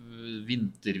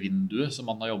vintervinduet som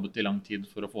man har jobbet I lang tid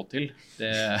for å få til,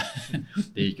 det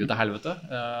gikk jo til helvete.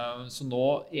 Så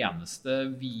nå eneste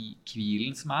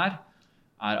kvilen som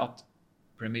at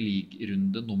Premier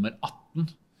League-runde nummer 18,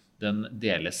 den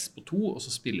deles på 2, og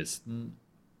så spilles den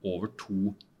over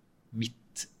 2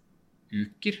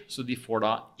 midtuker, så de får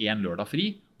da 1 lørdag fri.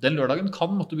 Den lørdagen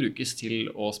kan måtte brukes til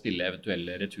å spille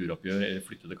eventuelle returoppgjør eller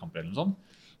flyttede kamper eller noe sånt.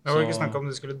 Det var ikke snakk om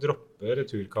de skulle droppe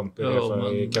returkamper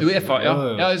I FA,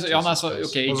 nei, så,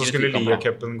 okay, og så skulle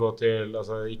Liga-cupen gå til,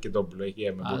 altså ikke doble, ikke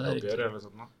hjemme-bortoppgjør eller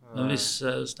sånt. Men hvis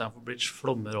Stamford Bridge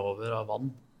flommer over av vann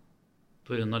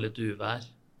på grunn av litt uvær.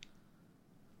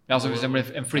 Ja, altså hvis det blir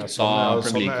en flyttet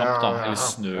Premier League-kamp da, eller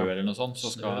snø eller noe sånt,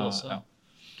 så skal...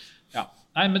 Ja.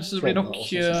 Nei, men så det blir nok...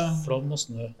 Flom og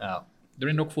snø. Ja. Det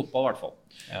blir nok fotball I hvert fall.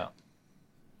 Ja.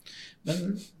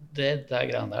 Men... Det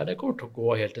greiene det kommer til å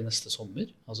gå helt til neste sommer,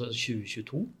 altså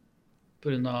 2022,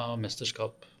 på grunn av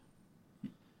mesterskap.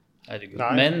 Herregud.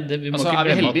 Men vi må altså, ikke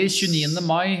vi glemme heldige 29.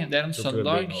 mai, det en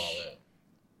søndag.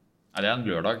 Nei, det en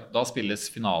lørdag. Da spilles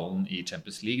finalen I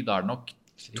Champions League. Da det nok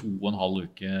 2,5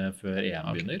 uke før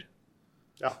EM begynner.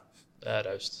 Ja. Det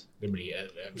raust. Det blir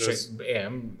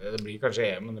kanskje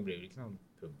EM, men det blir ikke noen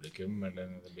publikum,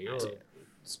 eller det blir jo...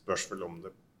 Spørs vel om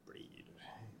det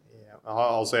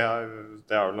altså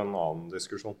det vel en annen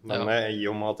diskusjon, men I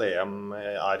og med at EM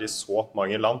I så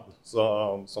mange land så,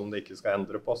 som det ikke skal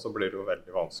endre på, så blir det jo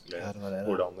veldig vanskelig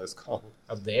hvordan de skal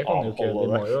det kan jo ikke, de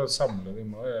må jo samle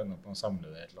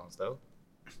det et eller annet sted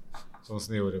sånn som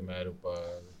de gjorde med Europa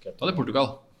Da det Portugal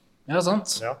ja, sant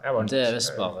det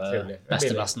visst bare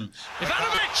besteplassen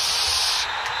Ivanovic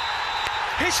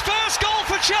his first goal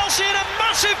for Chelsea and a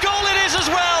massive goal it is as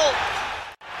well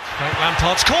Frank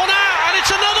Lampard's corner and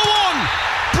it's another one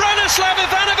Branislav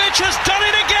Ivanovic has done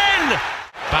it again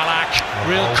Ballack,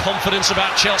 real confidence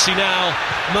about Chelsea now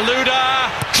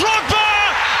Malouda, Drogba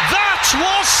that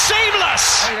was seamless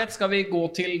Skal vi gå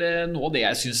til noe av det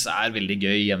jeg synes veldig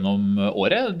gøy gjennom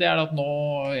året det at nå,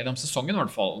 gjennom sesongen I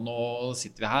hvert fall nå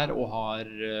sitter vi her og har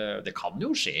det kan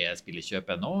jo skje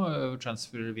spillekjøp ennå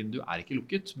transfervindu ikke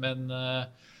lukket men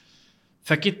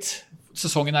fuck it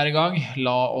Sesongen I gang,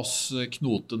 la oss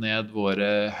knote ned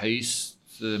våre høyst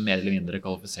mer eller mindre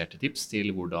kvalifiserte tips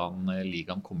til hvordan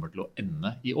ligaen kommer til å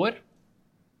ende I år.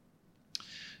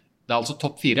 Det altså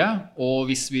topp 4, og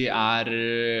hvis vi av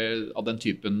den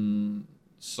typen,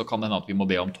 så kan det hende at vi må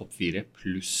be om topp 4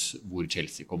 pluss hvor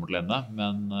Chelsea kommer til å ende.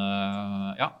 Men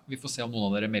ja, vi får se om noen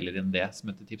av dere melder inn det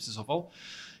som et tips I så fall.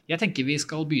 Jeg tenker vi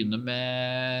skal begynne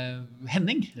med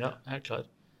Henning. Ja, jeg klar.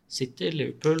 City,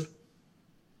 Liverpool,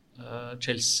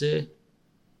 Chelsea,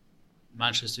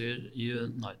 Manchester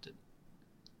United.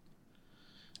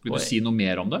 Vil du si noe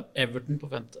mer om det? Everton på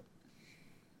 5.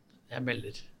 Jeg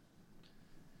melder.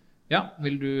 Ja,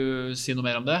 vil du si noe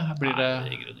mer om det? Blir det...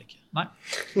 Nei, I grunnen ikke. Nei.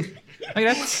 Det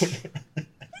greit.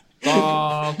 Da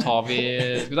tar vi...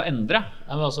 Skal vi da endre?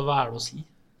 Nei, men altså, hva det å si?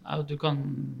 Nei, du kan...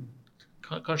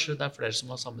 Kanskje det flere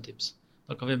som har samme tips.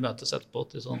 Da kan vi møtes etterpå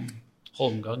til sånn...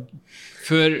 Holmgang.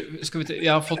 Før, jeg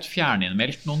har fått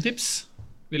fjerninnmeldt noen tips.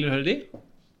 Vil dere høre de?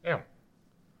 Ja.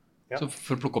 Så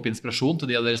for å plukke opp inspirasjon til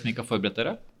de av dere som ikke har forberedt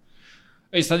dere.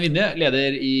 Øystein Vinje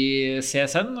leder i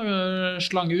CSN,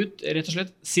 slang ut rett og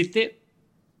slett City,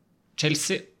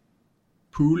 Chelsea,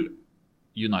 Pool,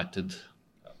 United.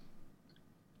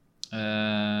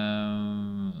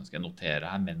 Skal jeg notere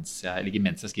her mens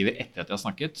jeg skriver etter at jeg har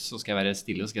snakket, så skal jeg være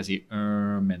stille, så skal jeg si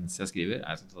mens jeg skriver.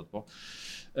 Jeg skal ta det på.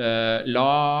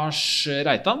 Lars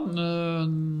Reitan,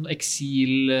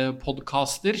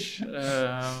 eksilpodcaster,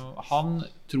 han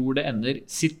tror det ender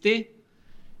City,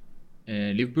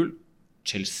 Liverpool,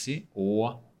 Chelsea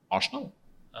og Arsenal.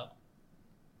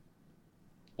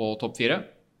 Og topp 4.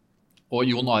 Og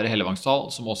Jon Are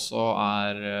Hellevangsdal, som også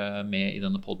med i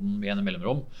denne podden med en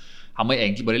mellomrom, han må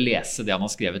egentlig bare lese det han har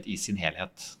skrevet i sin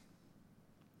helhet.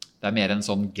 Det mer en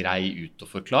sånn grei ut å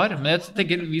forklare. Men jeg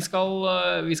tenker vi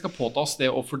skal påta oss det,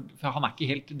 for han ikke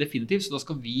helt definitiv, så da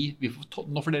skal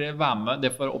nå får dere være med,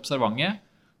 det får observante.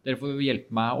 Dere får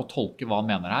hjelpe meg å tolke hva han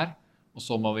mener her, og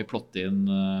så må vi plotte inn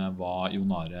hva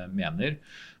Jon Are mener.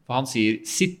 For han sier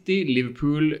City,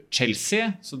 Liverpool,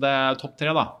 Chelsea, så det topp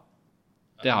 3 da.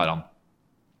 Det har han.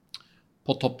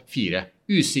 På topp 4.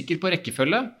 Usikker på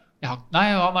rekkefølge. Nei,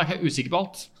 han ikke usikker på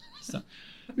alt.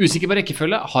 Usikker på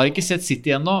rekkefølge. Har ikke sett City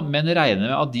ennå, men regner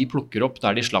med at de plukker opp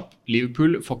der de slapp.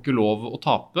 Liverpool får ikke lov å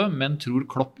tape, men tror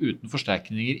Klopp uten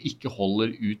forsterkninger ikke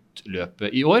holder ut løpet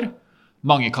i år.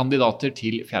 Mange kandidater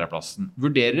til 4. plassen.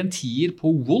 Vurderer en 10er på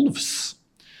Wolves.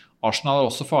 Arsenal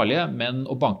også farlige, men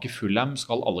å banke Fulham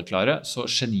skal alle klare, så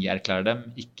geni erklærer dem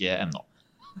ikke ennå.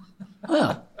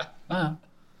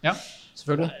 Ja,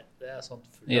 selvfølgelig. Det sant.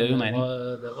 Det gjør jo mening.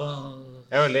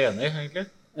 Jeg veldig enig, egentlig.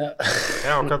 Jeg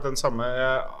har akkurat den samme.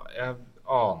 Jeg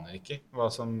aner ikke hva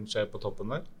som skjer på toppen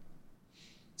der.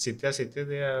 City er City,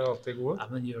 de jo alltid gode. Nei,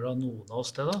 men gjør da noen av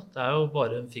oss det da? Det jo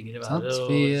bare en finger i været.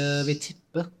 Vi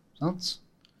tipper, sant?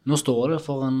 Nå står det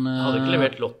for en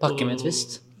pakke med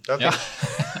twist.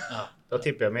 Da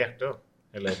tipper jeg med hjertet da.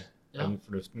 Eller den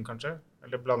fornuften kanskje.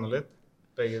 Eller blande litt.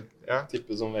 Begge,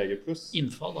 Tippe som VG+.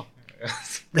 Innfall da.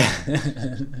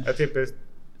 Jeg tipper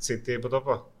City på topp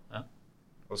da.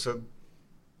 Og så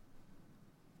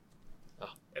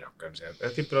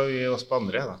jeg tipper å gi oss på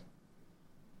andre da.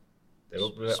 Det var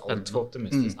alt for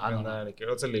optimistisk, men det ikke.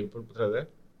 Og så Liverpool på 3.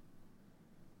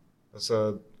 Og så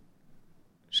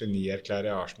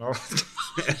genierklærer Arsenal.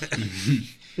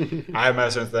 Nei, men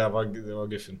jeg synes det var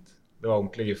guffent. Det var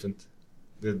ordentlig guffent.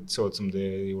 Det så ut som de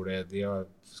gjorde det. De har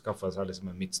skaffet seg liksom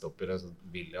en midtstopper, og så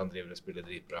William driver og spiller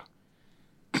dritbra.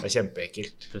 Det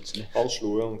kjempeekkelt. Plutselig. Han slo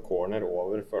jo en corner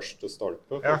over første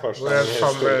stolpe. Ja, hvor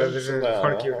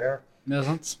folk gjorde det. Ja,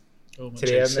 sant.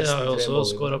 Chelsea har jo også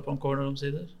skåret på en corner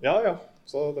omsider. Ja,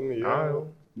 så det mye...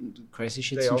 Crazy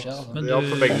shit som skjer. Men du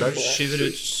skyver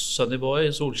ut Sonny Boy,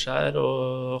 Solskjær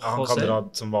og han kan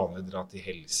som vanlig dra til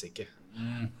helsike.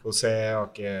 Jose har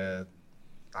ikke...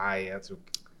 Nei, jeg tror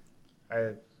ikke...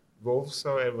 Wolves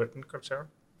og Everton kanskje.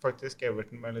 Faktisk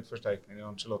Everton med litt forsterkning i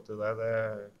Ancelotti der. Det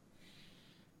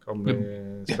kan bli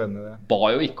spennende det. Ba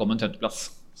jo ikke om en tømteplass,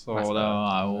 så det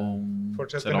jo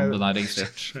selv om den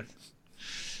registrert.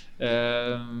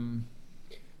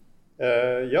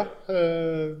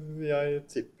 Jeg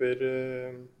tipper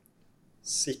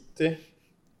City,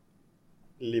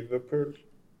 Liverpool,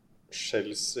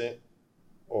 Chelsea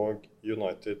og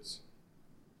United.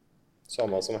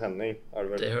 Samme som Henning, det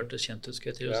vel? Det hørtes kjent ut, skal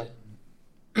jeg til å si.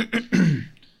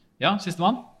 Ja, siste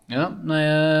mann. Ja, nei,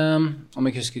 om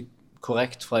jeg husker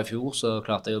korrekt fra i fjor, så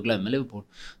klarte jeg å glemme Liverpool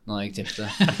når jeg tippte.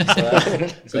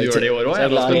 Så du gjør det i år også?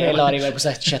 Jeg la de vel på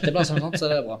 6. plass, så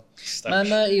det bra. Men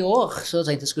i år så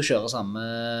tenkte jeg skulle kjøre samme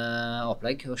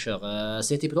opplegg, og kjøre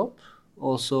City på topp,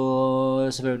 og så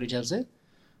selvfølgelig Chelsea,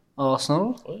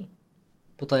 Arsenal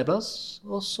på 3. plass,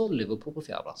 og så Liverpool på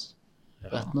 4. plass.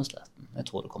 Retten og sletten. Jeg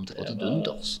tror det kommer til å gå til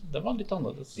dunders. Det var litt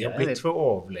annerledes. De har blitt for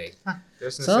overlegne.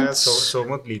 Det synes jeg så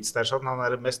mot Leeds der sånn. Han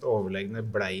det mest overlegne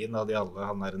bleien av de alle.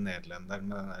 Han nederlenderen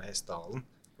med den der hestehalen.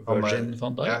 Virgin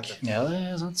van Dijk. Ja,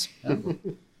 det sant.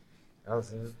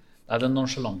 Det den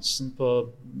nonchalansen på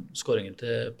skåringen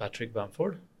til Patrick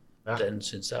Bamford. Den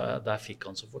synes jeg, der fikk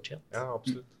han så fortjent. Ja,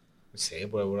 absolutt. Vi ser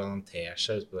jo bare hvordan han ter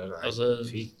seg ut på det. Altså,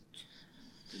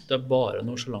 det bare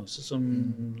nonchalanse som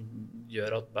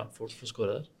gjør at Bamford får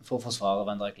skåre der. For å forsvare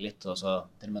Van Dijk litt, og så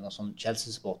til og med som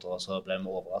Chelsea-supporter, så ble vi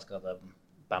overrasket at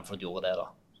Bamford gjorde det da.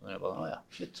 Så jeg bare,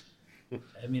 shit.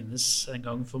 Jeg minnes en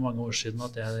gang for mange år siden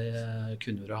at jeg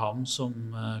kunngjorde ham som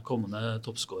kommende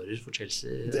toppskårer for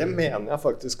Chelsea. Det mener jeg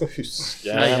faktisk å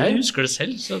huske. Nei, jeg husker det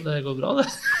selv, så det går bra det.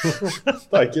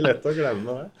 Det ikke lett å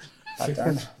glemme det.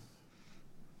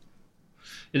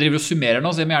 Jeg driver og summerer nå,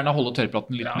 så jeg må gjerne holde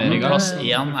tørrpraten litt mer i gang. Plass 1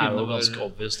 jo ganske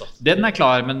obvious da. Den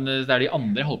klar, men det de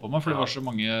andre jeg holder på med, for det var så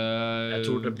mange... Jeg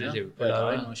tror det blir Liverpool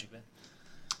der.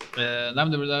 Nei,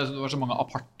 men det var så mange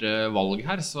aparte valg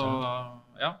her, så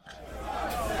ja.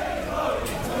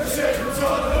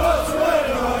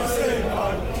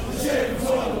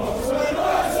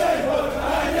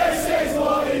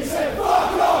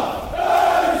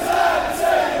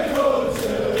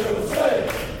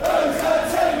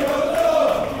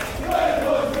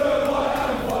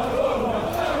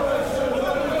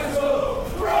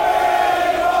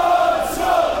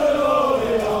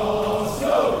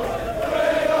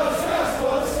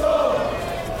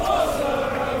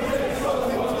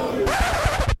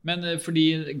 Men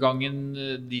fordi gangen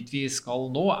dit vi skal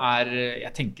nå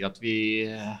jeg tenker at vi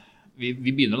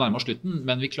begynner å nærme oss slutten,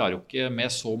 men vi klarer jo ikke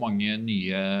med så mange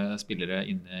nye spillere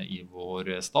inne i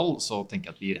vår stall, så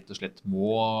tenker jeg at vi rett og slett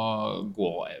må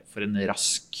gå for en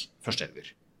rask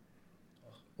førsteelver.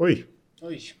 Oi.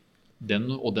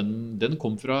 Den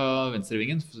kom fra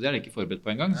venstrevingen, så det er ikke forberedt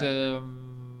på en gang. Så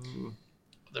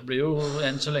det blir jo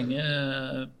enn så lenge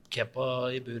Kepa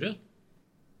i buret.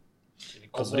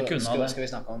 Skal vi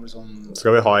snakke om liksom...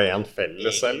 Skal vi ha en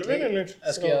felles elver, eller?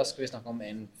 Skal vi snakke om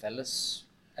en felles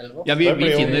elver? Ja, vi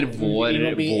finner vår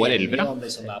elver,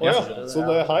 Ja, så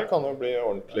det her kan jo bli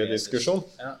ordentlig diskusjon.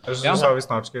 Så sa vi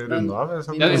snart skulle runde av.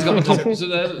 Ja, vi skal på tampen, så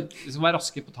vi skal være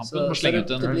raske på tampen og slenge ut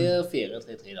en... Det blir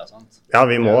 4-3-3 da, sant? Ja,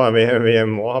 vi må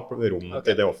ha rom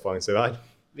til det offensive her.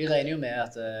 Vi regner jo med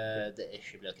at det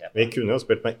ikke blir Kepa. Vi kunne jo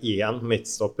spilt med én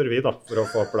midtstopper, vi da, for å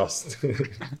få plass til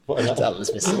alle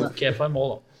spissene. Kepa i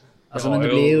mål, da. Altså, men det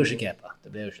blir jo ikke Kepa. Det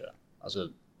blir jo ikke det.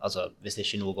 Altså, hvis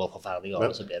ikke noe går forferdelig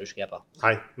galt, så blir det ikke Kepa.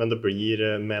 Nei, men det blir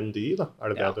Mendy, da.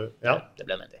 Er det det du... Ja, det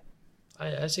blir Mendy. Nei,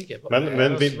 jeg sier Kepa.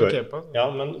 Men vi bør... Ja,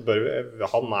 men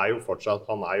han er jo fortsatt...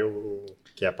 Han er jo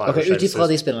Kepa. Ok, utifra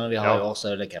de spillerne vi har i år,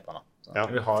 så er det Kepa nå. Ja,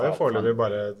 vi har jo foreløpig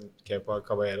bare Kepa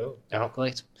Caballero. Ja,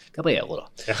 korrekt. Caballero, da.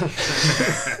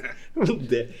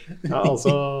 Ja,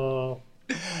 altså...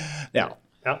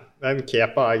 Ja, men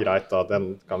Kepa er greit da, den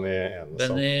kan vi enes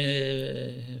om.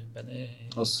 Benny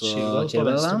Også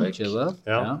Chilwell.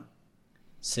 Ja.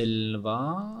 Silva.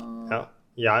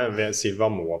 Ja, Silva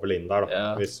må vel inn der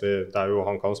da.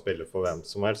 Han kan spille for hvem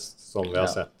som helst, som vi har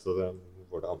sett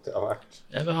hvordan det har vært.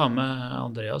 Jeg vil ha med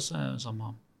Andreas sammen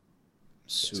med ham.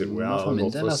 Zuma for min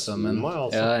del, altså, men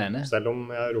jeg er enig. Selv om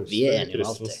jeg roser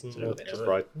Christensen mot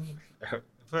Brighton.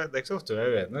 Det er ikke så ofte vi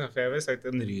er uenige, for jeg vil sagt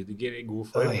en Rydiger i god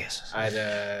form.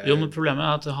 Jo, men problemet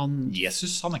er at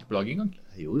Jesus, han er ikke på laget engang.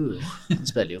 Jo, han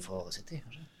spiller jo for City,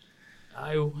 kanskje. Ja,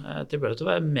 jo, jeg tilbøyer til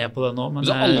å være med på det nå, men...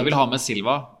 Så alle vil ha med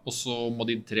Silva, og så må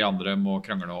de 3 andre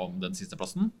krangle om den siste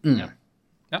plassen? Ja.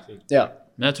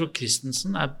 Men jeg tror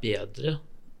Christensen er bedre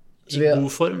i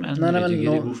god form enn Rydiger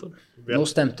i god form. Nå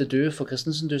stemte du for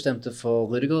Christensen, du stemte for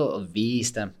Rydiger, og vi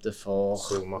stemte for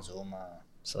Zuma.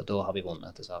 Så da har vi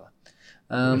vunnet, dessverre.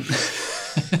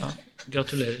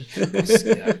 Gratulerer.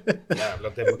 Jævla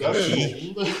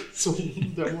demokrati.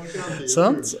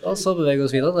 Sant? Og så beveger vi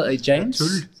oss videre. James,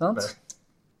 sant?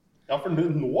 Ja, for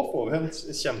nå får vi en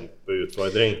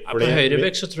kjempeutfordring. På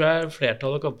Høyrebekk så tror jeg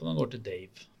flertallet av kampene går til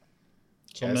Dave.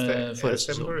 Jeg stemmer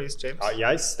for Reece James. Ja,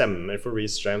 jeg stemmer for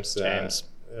Reece James.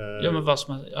 Ja, men hva som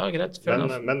er... Ja, greit.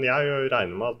 Men jeg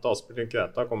regner med at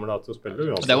Aspelin-Kveta kommer da til å spille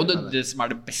uansett. Det er jo det som er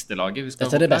det beste laget.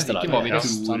 Dette er det beste laget. Ikke hva vi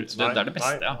tror. Det er det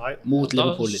beste, ja. Mot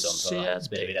Liverpool, liksom, så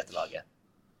spiller vi dette laget.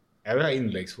 Jeg vil ha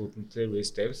innleggsfoten til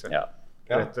Reece James. Ja.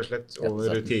 Rett og slett over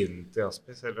rutinen til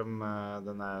Aspi, selv om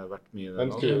den har vært mye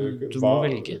den. Du må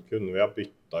velge. Kunne vi ha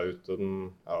byttet ut den...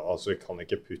 Ja, altså, vi kan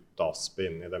ikke putte Aspi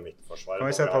inn i det midtforsvaret.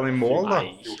 Kan vi sette han i mål, da?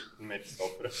 Nei, 14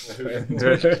 midtstoppere.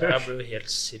 Jeg ble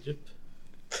helt sirup.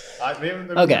 Nei,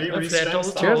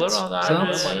 flertallet taler da.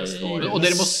 Og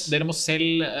dere må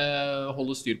selv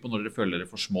holde styr på når dere føler dere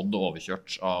forsmådd og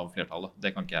overkjørt av flertallet.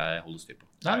 Det kan ikke jeg holde styr på.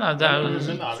 Nei, det er jo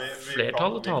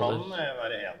flertallet taler. Vi kan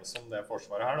være enige om det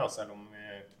forsvaret her da, selv om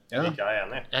vi ikke er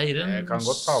enige. Jeg kan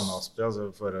godt ta med Aspi, altså,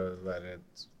 for å være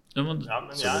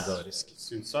solidarisk. Jeg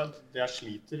synes at jeg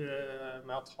sliter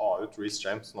med å ta ut Reece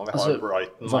James når vi har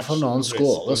Brighton. I hvert fall når han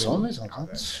skårer sånn,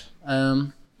 liksom.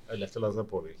 Det er lett å la seg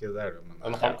påvirke, det er det.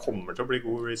 Men han kommer til å bli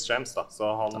god Reece James, da, så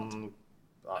han...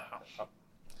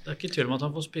 Det er ikke tvil om at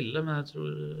han får spille, men jeg tror...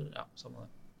 Ja, samme det.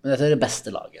 Men dette er det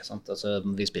beste laget, sant? Altså,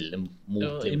 vi spiller mot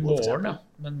Liverpool. I morgen, ja.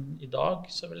 Men i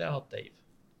dag så vil jeg ha Dave.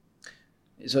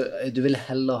 Så du vil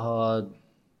heller ha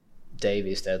Dave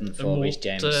i stedet for Reece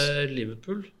James? Mot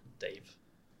Liverpool, Dave.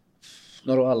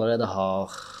 Når du allerede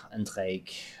har en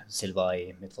treig Silva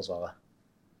i midtforsvaret?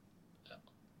 Ja.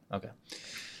 Ok.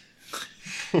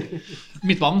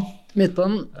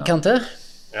 Midtbanen, Kante?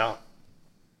 Ja.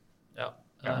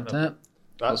 Kante.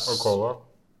 Og Kova,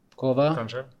 Kova.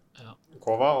 kanskje?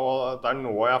 Kova, og det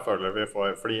nå jeg føler vi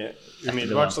får, fordi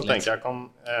umiddelbart så tenker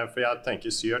for jeg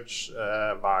tenker Ziyech,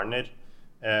 Werner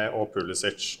og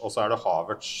Pulisic, og så det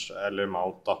Havertz eller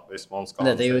Mount da, hvis man skal...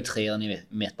 Dette jo treeren i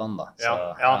midtbanen da. Så,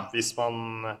 ja, hvis man...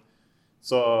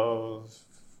 Så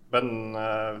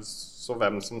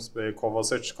hvem som spiller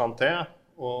Kovacic kan til,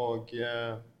 og...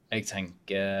 Jeg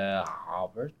tenker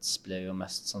Havertz blir jo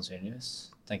mest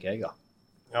sannsynligvis, tenker jeg da.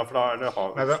 Ja, for da det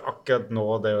Havertz. Nei, det akkurat nå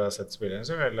det jeg har sett spilleren,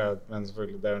 så vel, men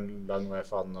selvfølgelig det en lang vei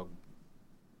for han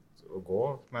å gå,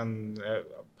 men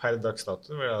per dags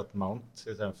dato vil jeg ha et Mount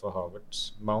i stedet for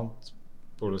Havertz. Mount,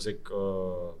 Pulisic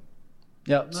og...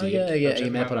 Ja,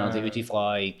 jeg med på den,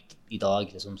 utifra i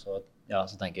dag, liksom, så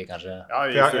tenker jeg kanskje...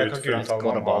 Jeg kan ikke uttale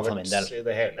meg om Havertz i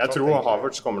det hele tatt. Jeg tror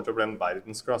Havertz kommer til å bli en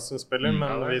verdensklassespiller,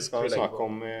 men vi skal jo snakke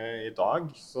om i dag,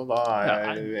 så da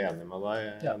jeg uenig med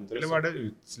deg. Eller var det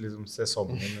ut liksom,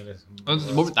 sesongen? Liksom?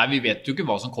 Nei, vi vet jo ikke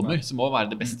hva som kommer, så må det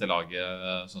være det beste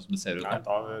laget sånn som det ser ut. Nei,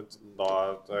 da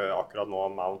akkurat nå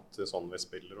Mount sånn vi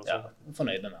spiller og sånn. Ja,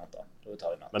 fornøyd med Mount da. Da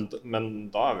tar vi Mount.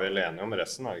 Men da vi vel enige om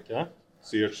resten, det ikke det?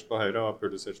 Ziyech på høyre og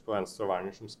Pulisic på venstre og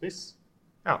Werner som spiss?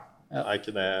 Ja.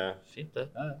 Ikke det... Fint det.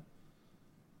 Ja.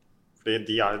 Fordi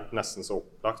de nesten så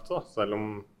opplagt da, selv om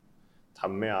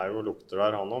Tammy jo lukter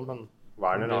der han også, men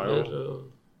Werner har jo...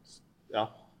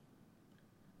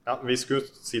 Ja, vi skulle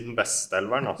si den beste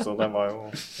elveren, så det var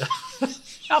jo...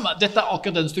 Ja, men dette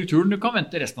akkurat den strukturen, du kan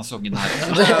vente resten av sesongen her.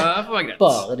 Det får være greit.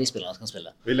 Bare de spillerne som kan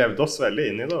spille. Vi levde oss veldig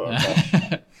inn i det i hvert fall.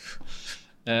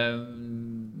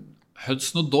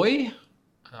 Hudson-Odoi,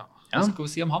 hva skal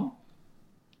vi si om han?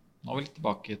 Nå er vi litt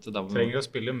tilbake til der hvor... Trenger å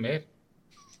spille mer.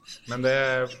 Men det...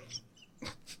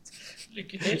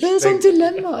 Lykke til. Det sånn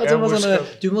dilemma.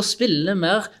 Du må spille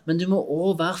mer, men du må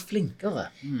også være flinkere.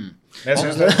 Jeg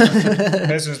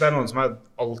synes det noen som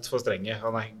alt for strenge.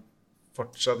 Han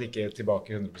fortsatt ikke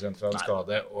tilbake 100% fra en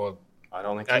skade, og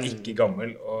han ikke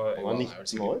gammel. Og han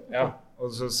 19 år. Ja,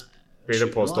 og så blir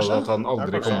det påstått at han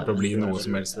aldri kommer til å bli noe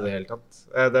som helst i det hele tatt.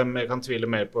 Jeg kan tvile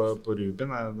mer på Ruben,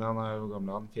 han jo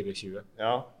gammel, han 24.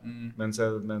 Ja. Men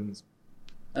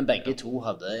begge to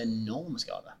hadde enorme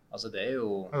skade. Altså det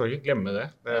jo... Jeg kan ikke glemme det.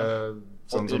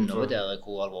 Sånn som undervurdere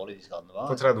hvor alvorlig de skadene var.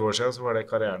 For 30 år siden så var det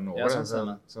karrieren over.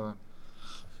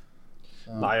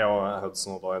 Nei, og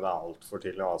Hudson-Odoi, det alt for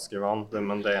tidlig å avskrive han.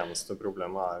 Men det eneste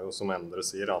problemet jo, som Endre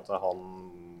sier, at han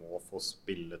må få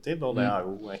spilletid, og det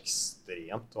jo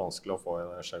ekstremt vanskelig å få i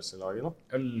det Chelsea-laget nå.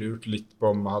 Jeg har lurt litt på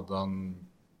om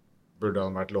burde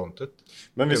han vært lånt ut.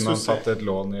 Men hvis kunne han tatt et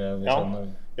lån i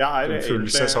en full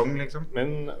sesong, liksom?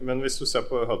 Men hvis du ser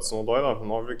på Hudson-Odoi, da,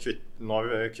 nå har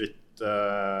vi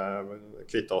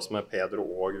kvittet oss med Pedro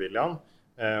og William,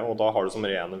 og da har du som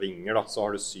rene vinger, da, så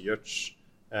har du Ziyech,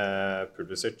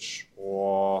 Pulisic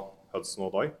og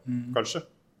Hudson-Odoi, kanskje.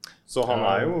 Så han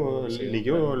ligger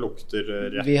jo og lukter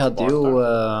rett bak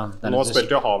der. Nå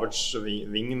spilte jo Havertz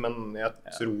ving, men jeg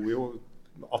tror jo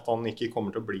at han ikke kommer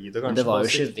til å bli det, kanskje. Men det var jo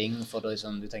ikke ving, for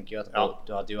du tenker jo at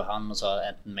du hadde jo han, og så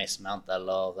enten Mason Mount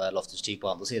eller Loftus-Cheek på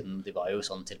andre siden. De var jo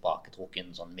sånn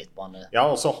tilbaketrukken, sånn midtbane. Ja,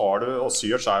 og så har du, og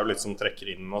Ziyech jo litt som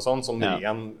trekker inn og sånn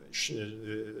ren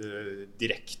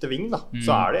direkte ving, da.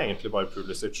 Så det egentlig bare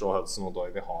Pulisic og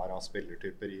Hudson-Odoi vi har av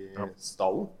spillertyper i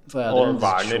stallen. Og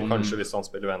Werner kanskje hvis han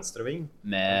spiller venstre ving.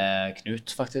 Med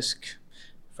Knut, faktisk.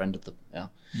 Friend of the,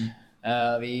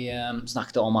 vi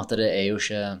snakket om at det jo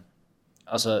ikke...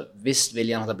 Altså, hvis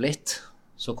William hadde blitt,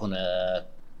 så kunne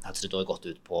Hudson-Odoi gått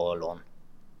ut på lån.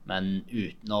 Men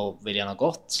når William har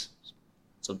gått,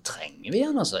 så trenger vi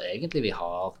han, altså. Egentlig, vi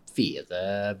har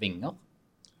 4 vinger.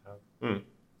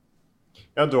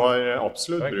 Ja, du har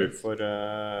absolutt bruk for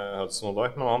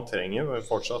Hudson-Odoi, men han trenger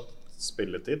fortsatt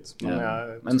spilletid.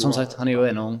 Men som sagt, han jo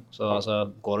ennå ung, så altså,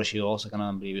 går det 20 år, så kan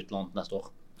han bli utlånt neste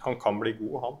år. Han kan bli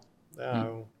god, han. Det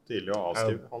jo tidlig å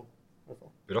avskrive han.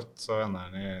 Brått så ender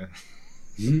han i...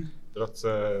 Brått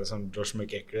som Josh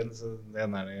McEachran, så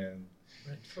ender han i...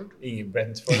 Brentford? Ingen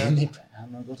Brentford,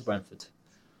 Han har gått til Brentford.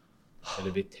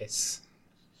 Eller Vitesse.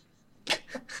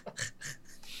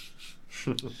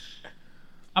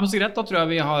 Ja, men så greit, da tror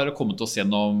jeg vi har kommet oss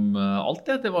gjennom alt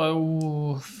det. Det var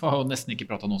jo nesten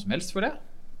ikke pratet noe som helst for det.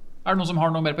 Det noen som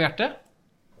har noe mer på hjertet?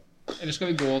 Eller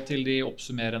skal vi gå til de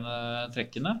oppsummerende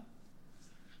trekkene?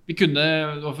 Vi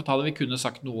kunne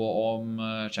sagt noe om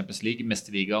Champions League,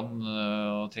 Mesterligaen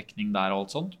og trekning der og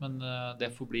alt sånt, men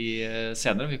det får bli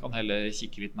senere. Vi kan heller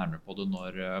kikke litt nærmere på det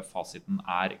når fasiten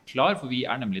klar, for vi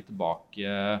nemlig tilbake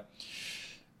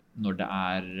når det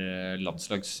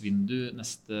landslagsvindu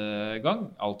neste gang,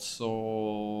 altså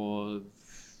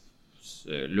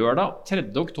lørdag 3.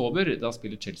 oktober, da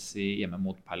spiller Chelsea hjemme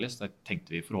mot Palace. Der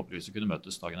tenkte vi forhåpentligvis å kunne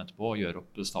møtes dagen etterpå og gjøre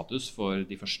opp status for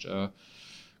de første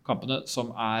kampene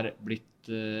som blitt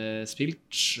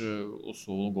spilt, og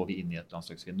så går vi inn i et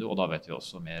landslagsvindu, og da vet vi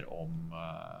også mer om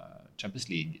Champions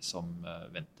League som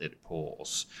venter på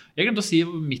oss. Jeg glemte å si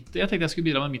jeg tenkte jeg skulle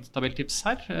bidra med mitt tabelltips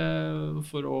her,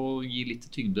 for å gi litt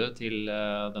tyngde til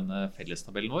denne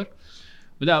fellestabellen vår.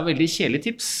 Men det veldig kjedelig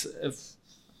tips,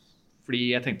 fordi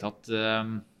jeg tenkte at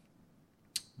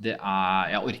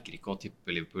jeg orker ikke å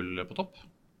tippe Liverpool på topp.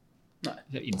 Nei.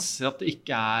 Jeg innser at det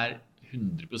ikke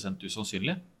 100%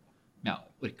 usannsynlig, men jeg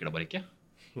orker det bare ikke.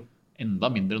 Enda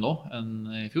mindre nå enn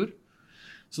i fjor.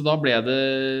 Så da ble det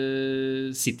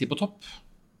City på topp.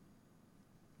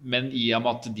 Men i og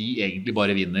med at de egentlig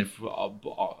bare vinner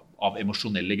av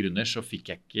emosjonelle grunner, så fikk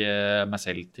jeg ikke meg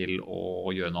selv til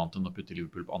å gjøre noe annet enn å putte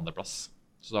Liverpool på andre plass.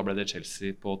 Så da ble det Chelsea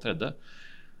på tredje,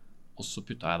 og så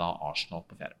puttet jeg da Arsenal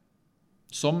på fjerde.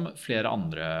 Som flere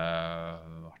andre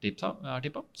har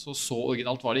tippet, så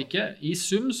originalt var det ikke. I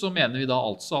sum så mener vi da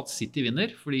altså at City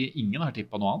vinner, fordi ingen har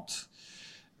tippet noe annet.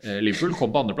 Liverpool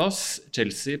kom på andreplass,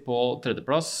 Chelsea på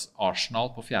tredjeplass, Arsenal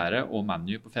på fjerde og Man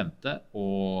U på femte,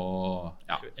 og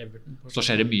ja, så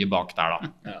skjer det mye bak der da.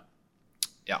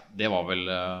 Ja, det var vel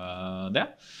det.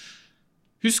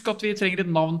 Husk at vi trenger et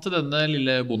navn til denne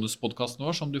lille bonuspodcasten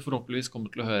vår, som du forhåpentligvis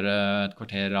kommer til å høre et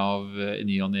kvarter av i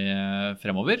ny og ny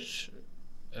fremover.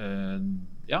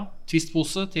 Ja,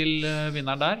 twistpose til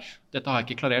vinneren der. Dette har jeg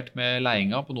ikke klarert med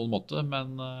leiinga på noen måte, men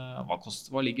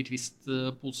hva ligger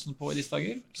twistposen på i disse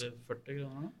dager? 40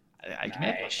 kroner nå? Det ikke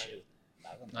mer.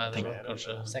 Nei, det var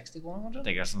kanskje 60 kroner kanskje?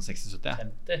 Det sånn 60-70.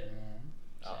 50.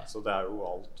 Ja, så det jo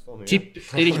alt for mye. Tipp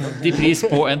riktig pris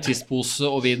på en twistpose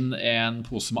og vinn en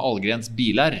pose med Algrens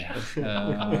biler.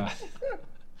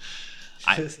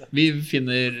 Nei, vi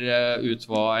finner ut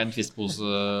hva en twistpose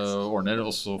ordner, og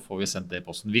så får vi sendt det i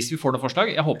posten. Hvis vi får noen forslag,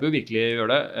 jeg håper jo virkelig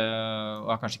gjør det, og jeg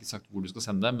har kanskje ikke sagt hvor du skal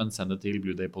sende det, men send det til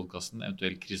Blue Day-podcasten,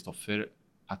 eventuelt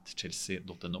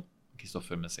Kristoffer@chelsea.no.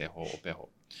 Kristoffer med CH og PH.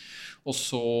 Og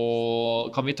så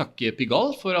kan vi takke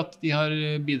Pigalle for at de har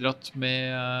bidratt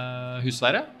med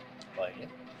husværet.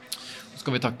 Så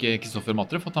skal vi takke Kristoffer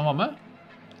Matre for at han var med.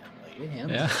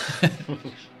 Ja.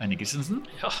 Heine Christensen.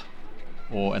 Ja.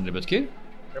 Og Endre Bøtker.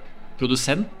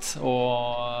 Produsent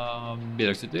og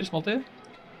bidragsyter, som alltid.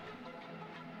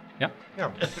 Ja.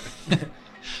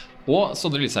 Og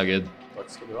Sondre Lyshagen. Takk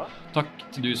skal du ha. Takk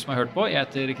til du som har hørt på. Jeg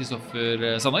heter Kristoffer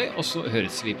Sandøy, og så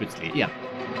høres vi plutselig igjen.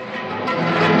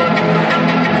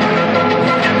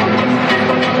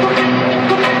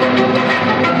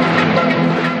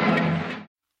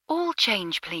 All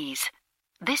change, please.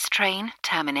 This train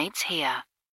terminates here.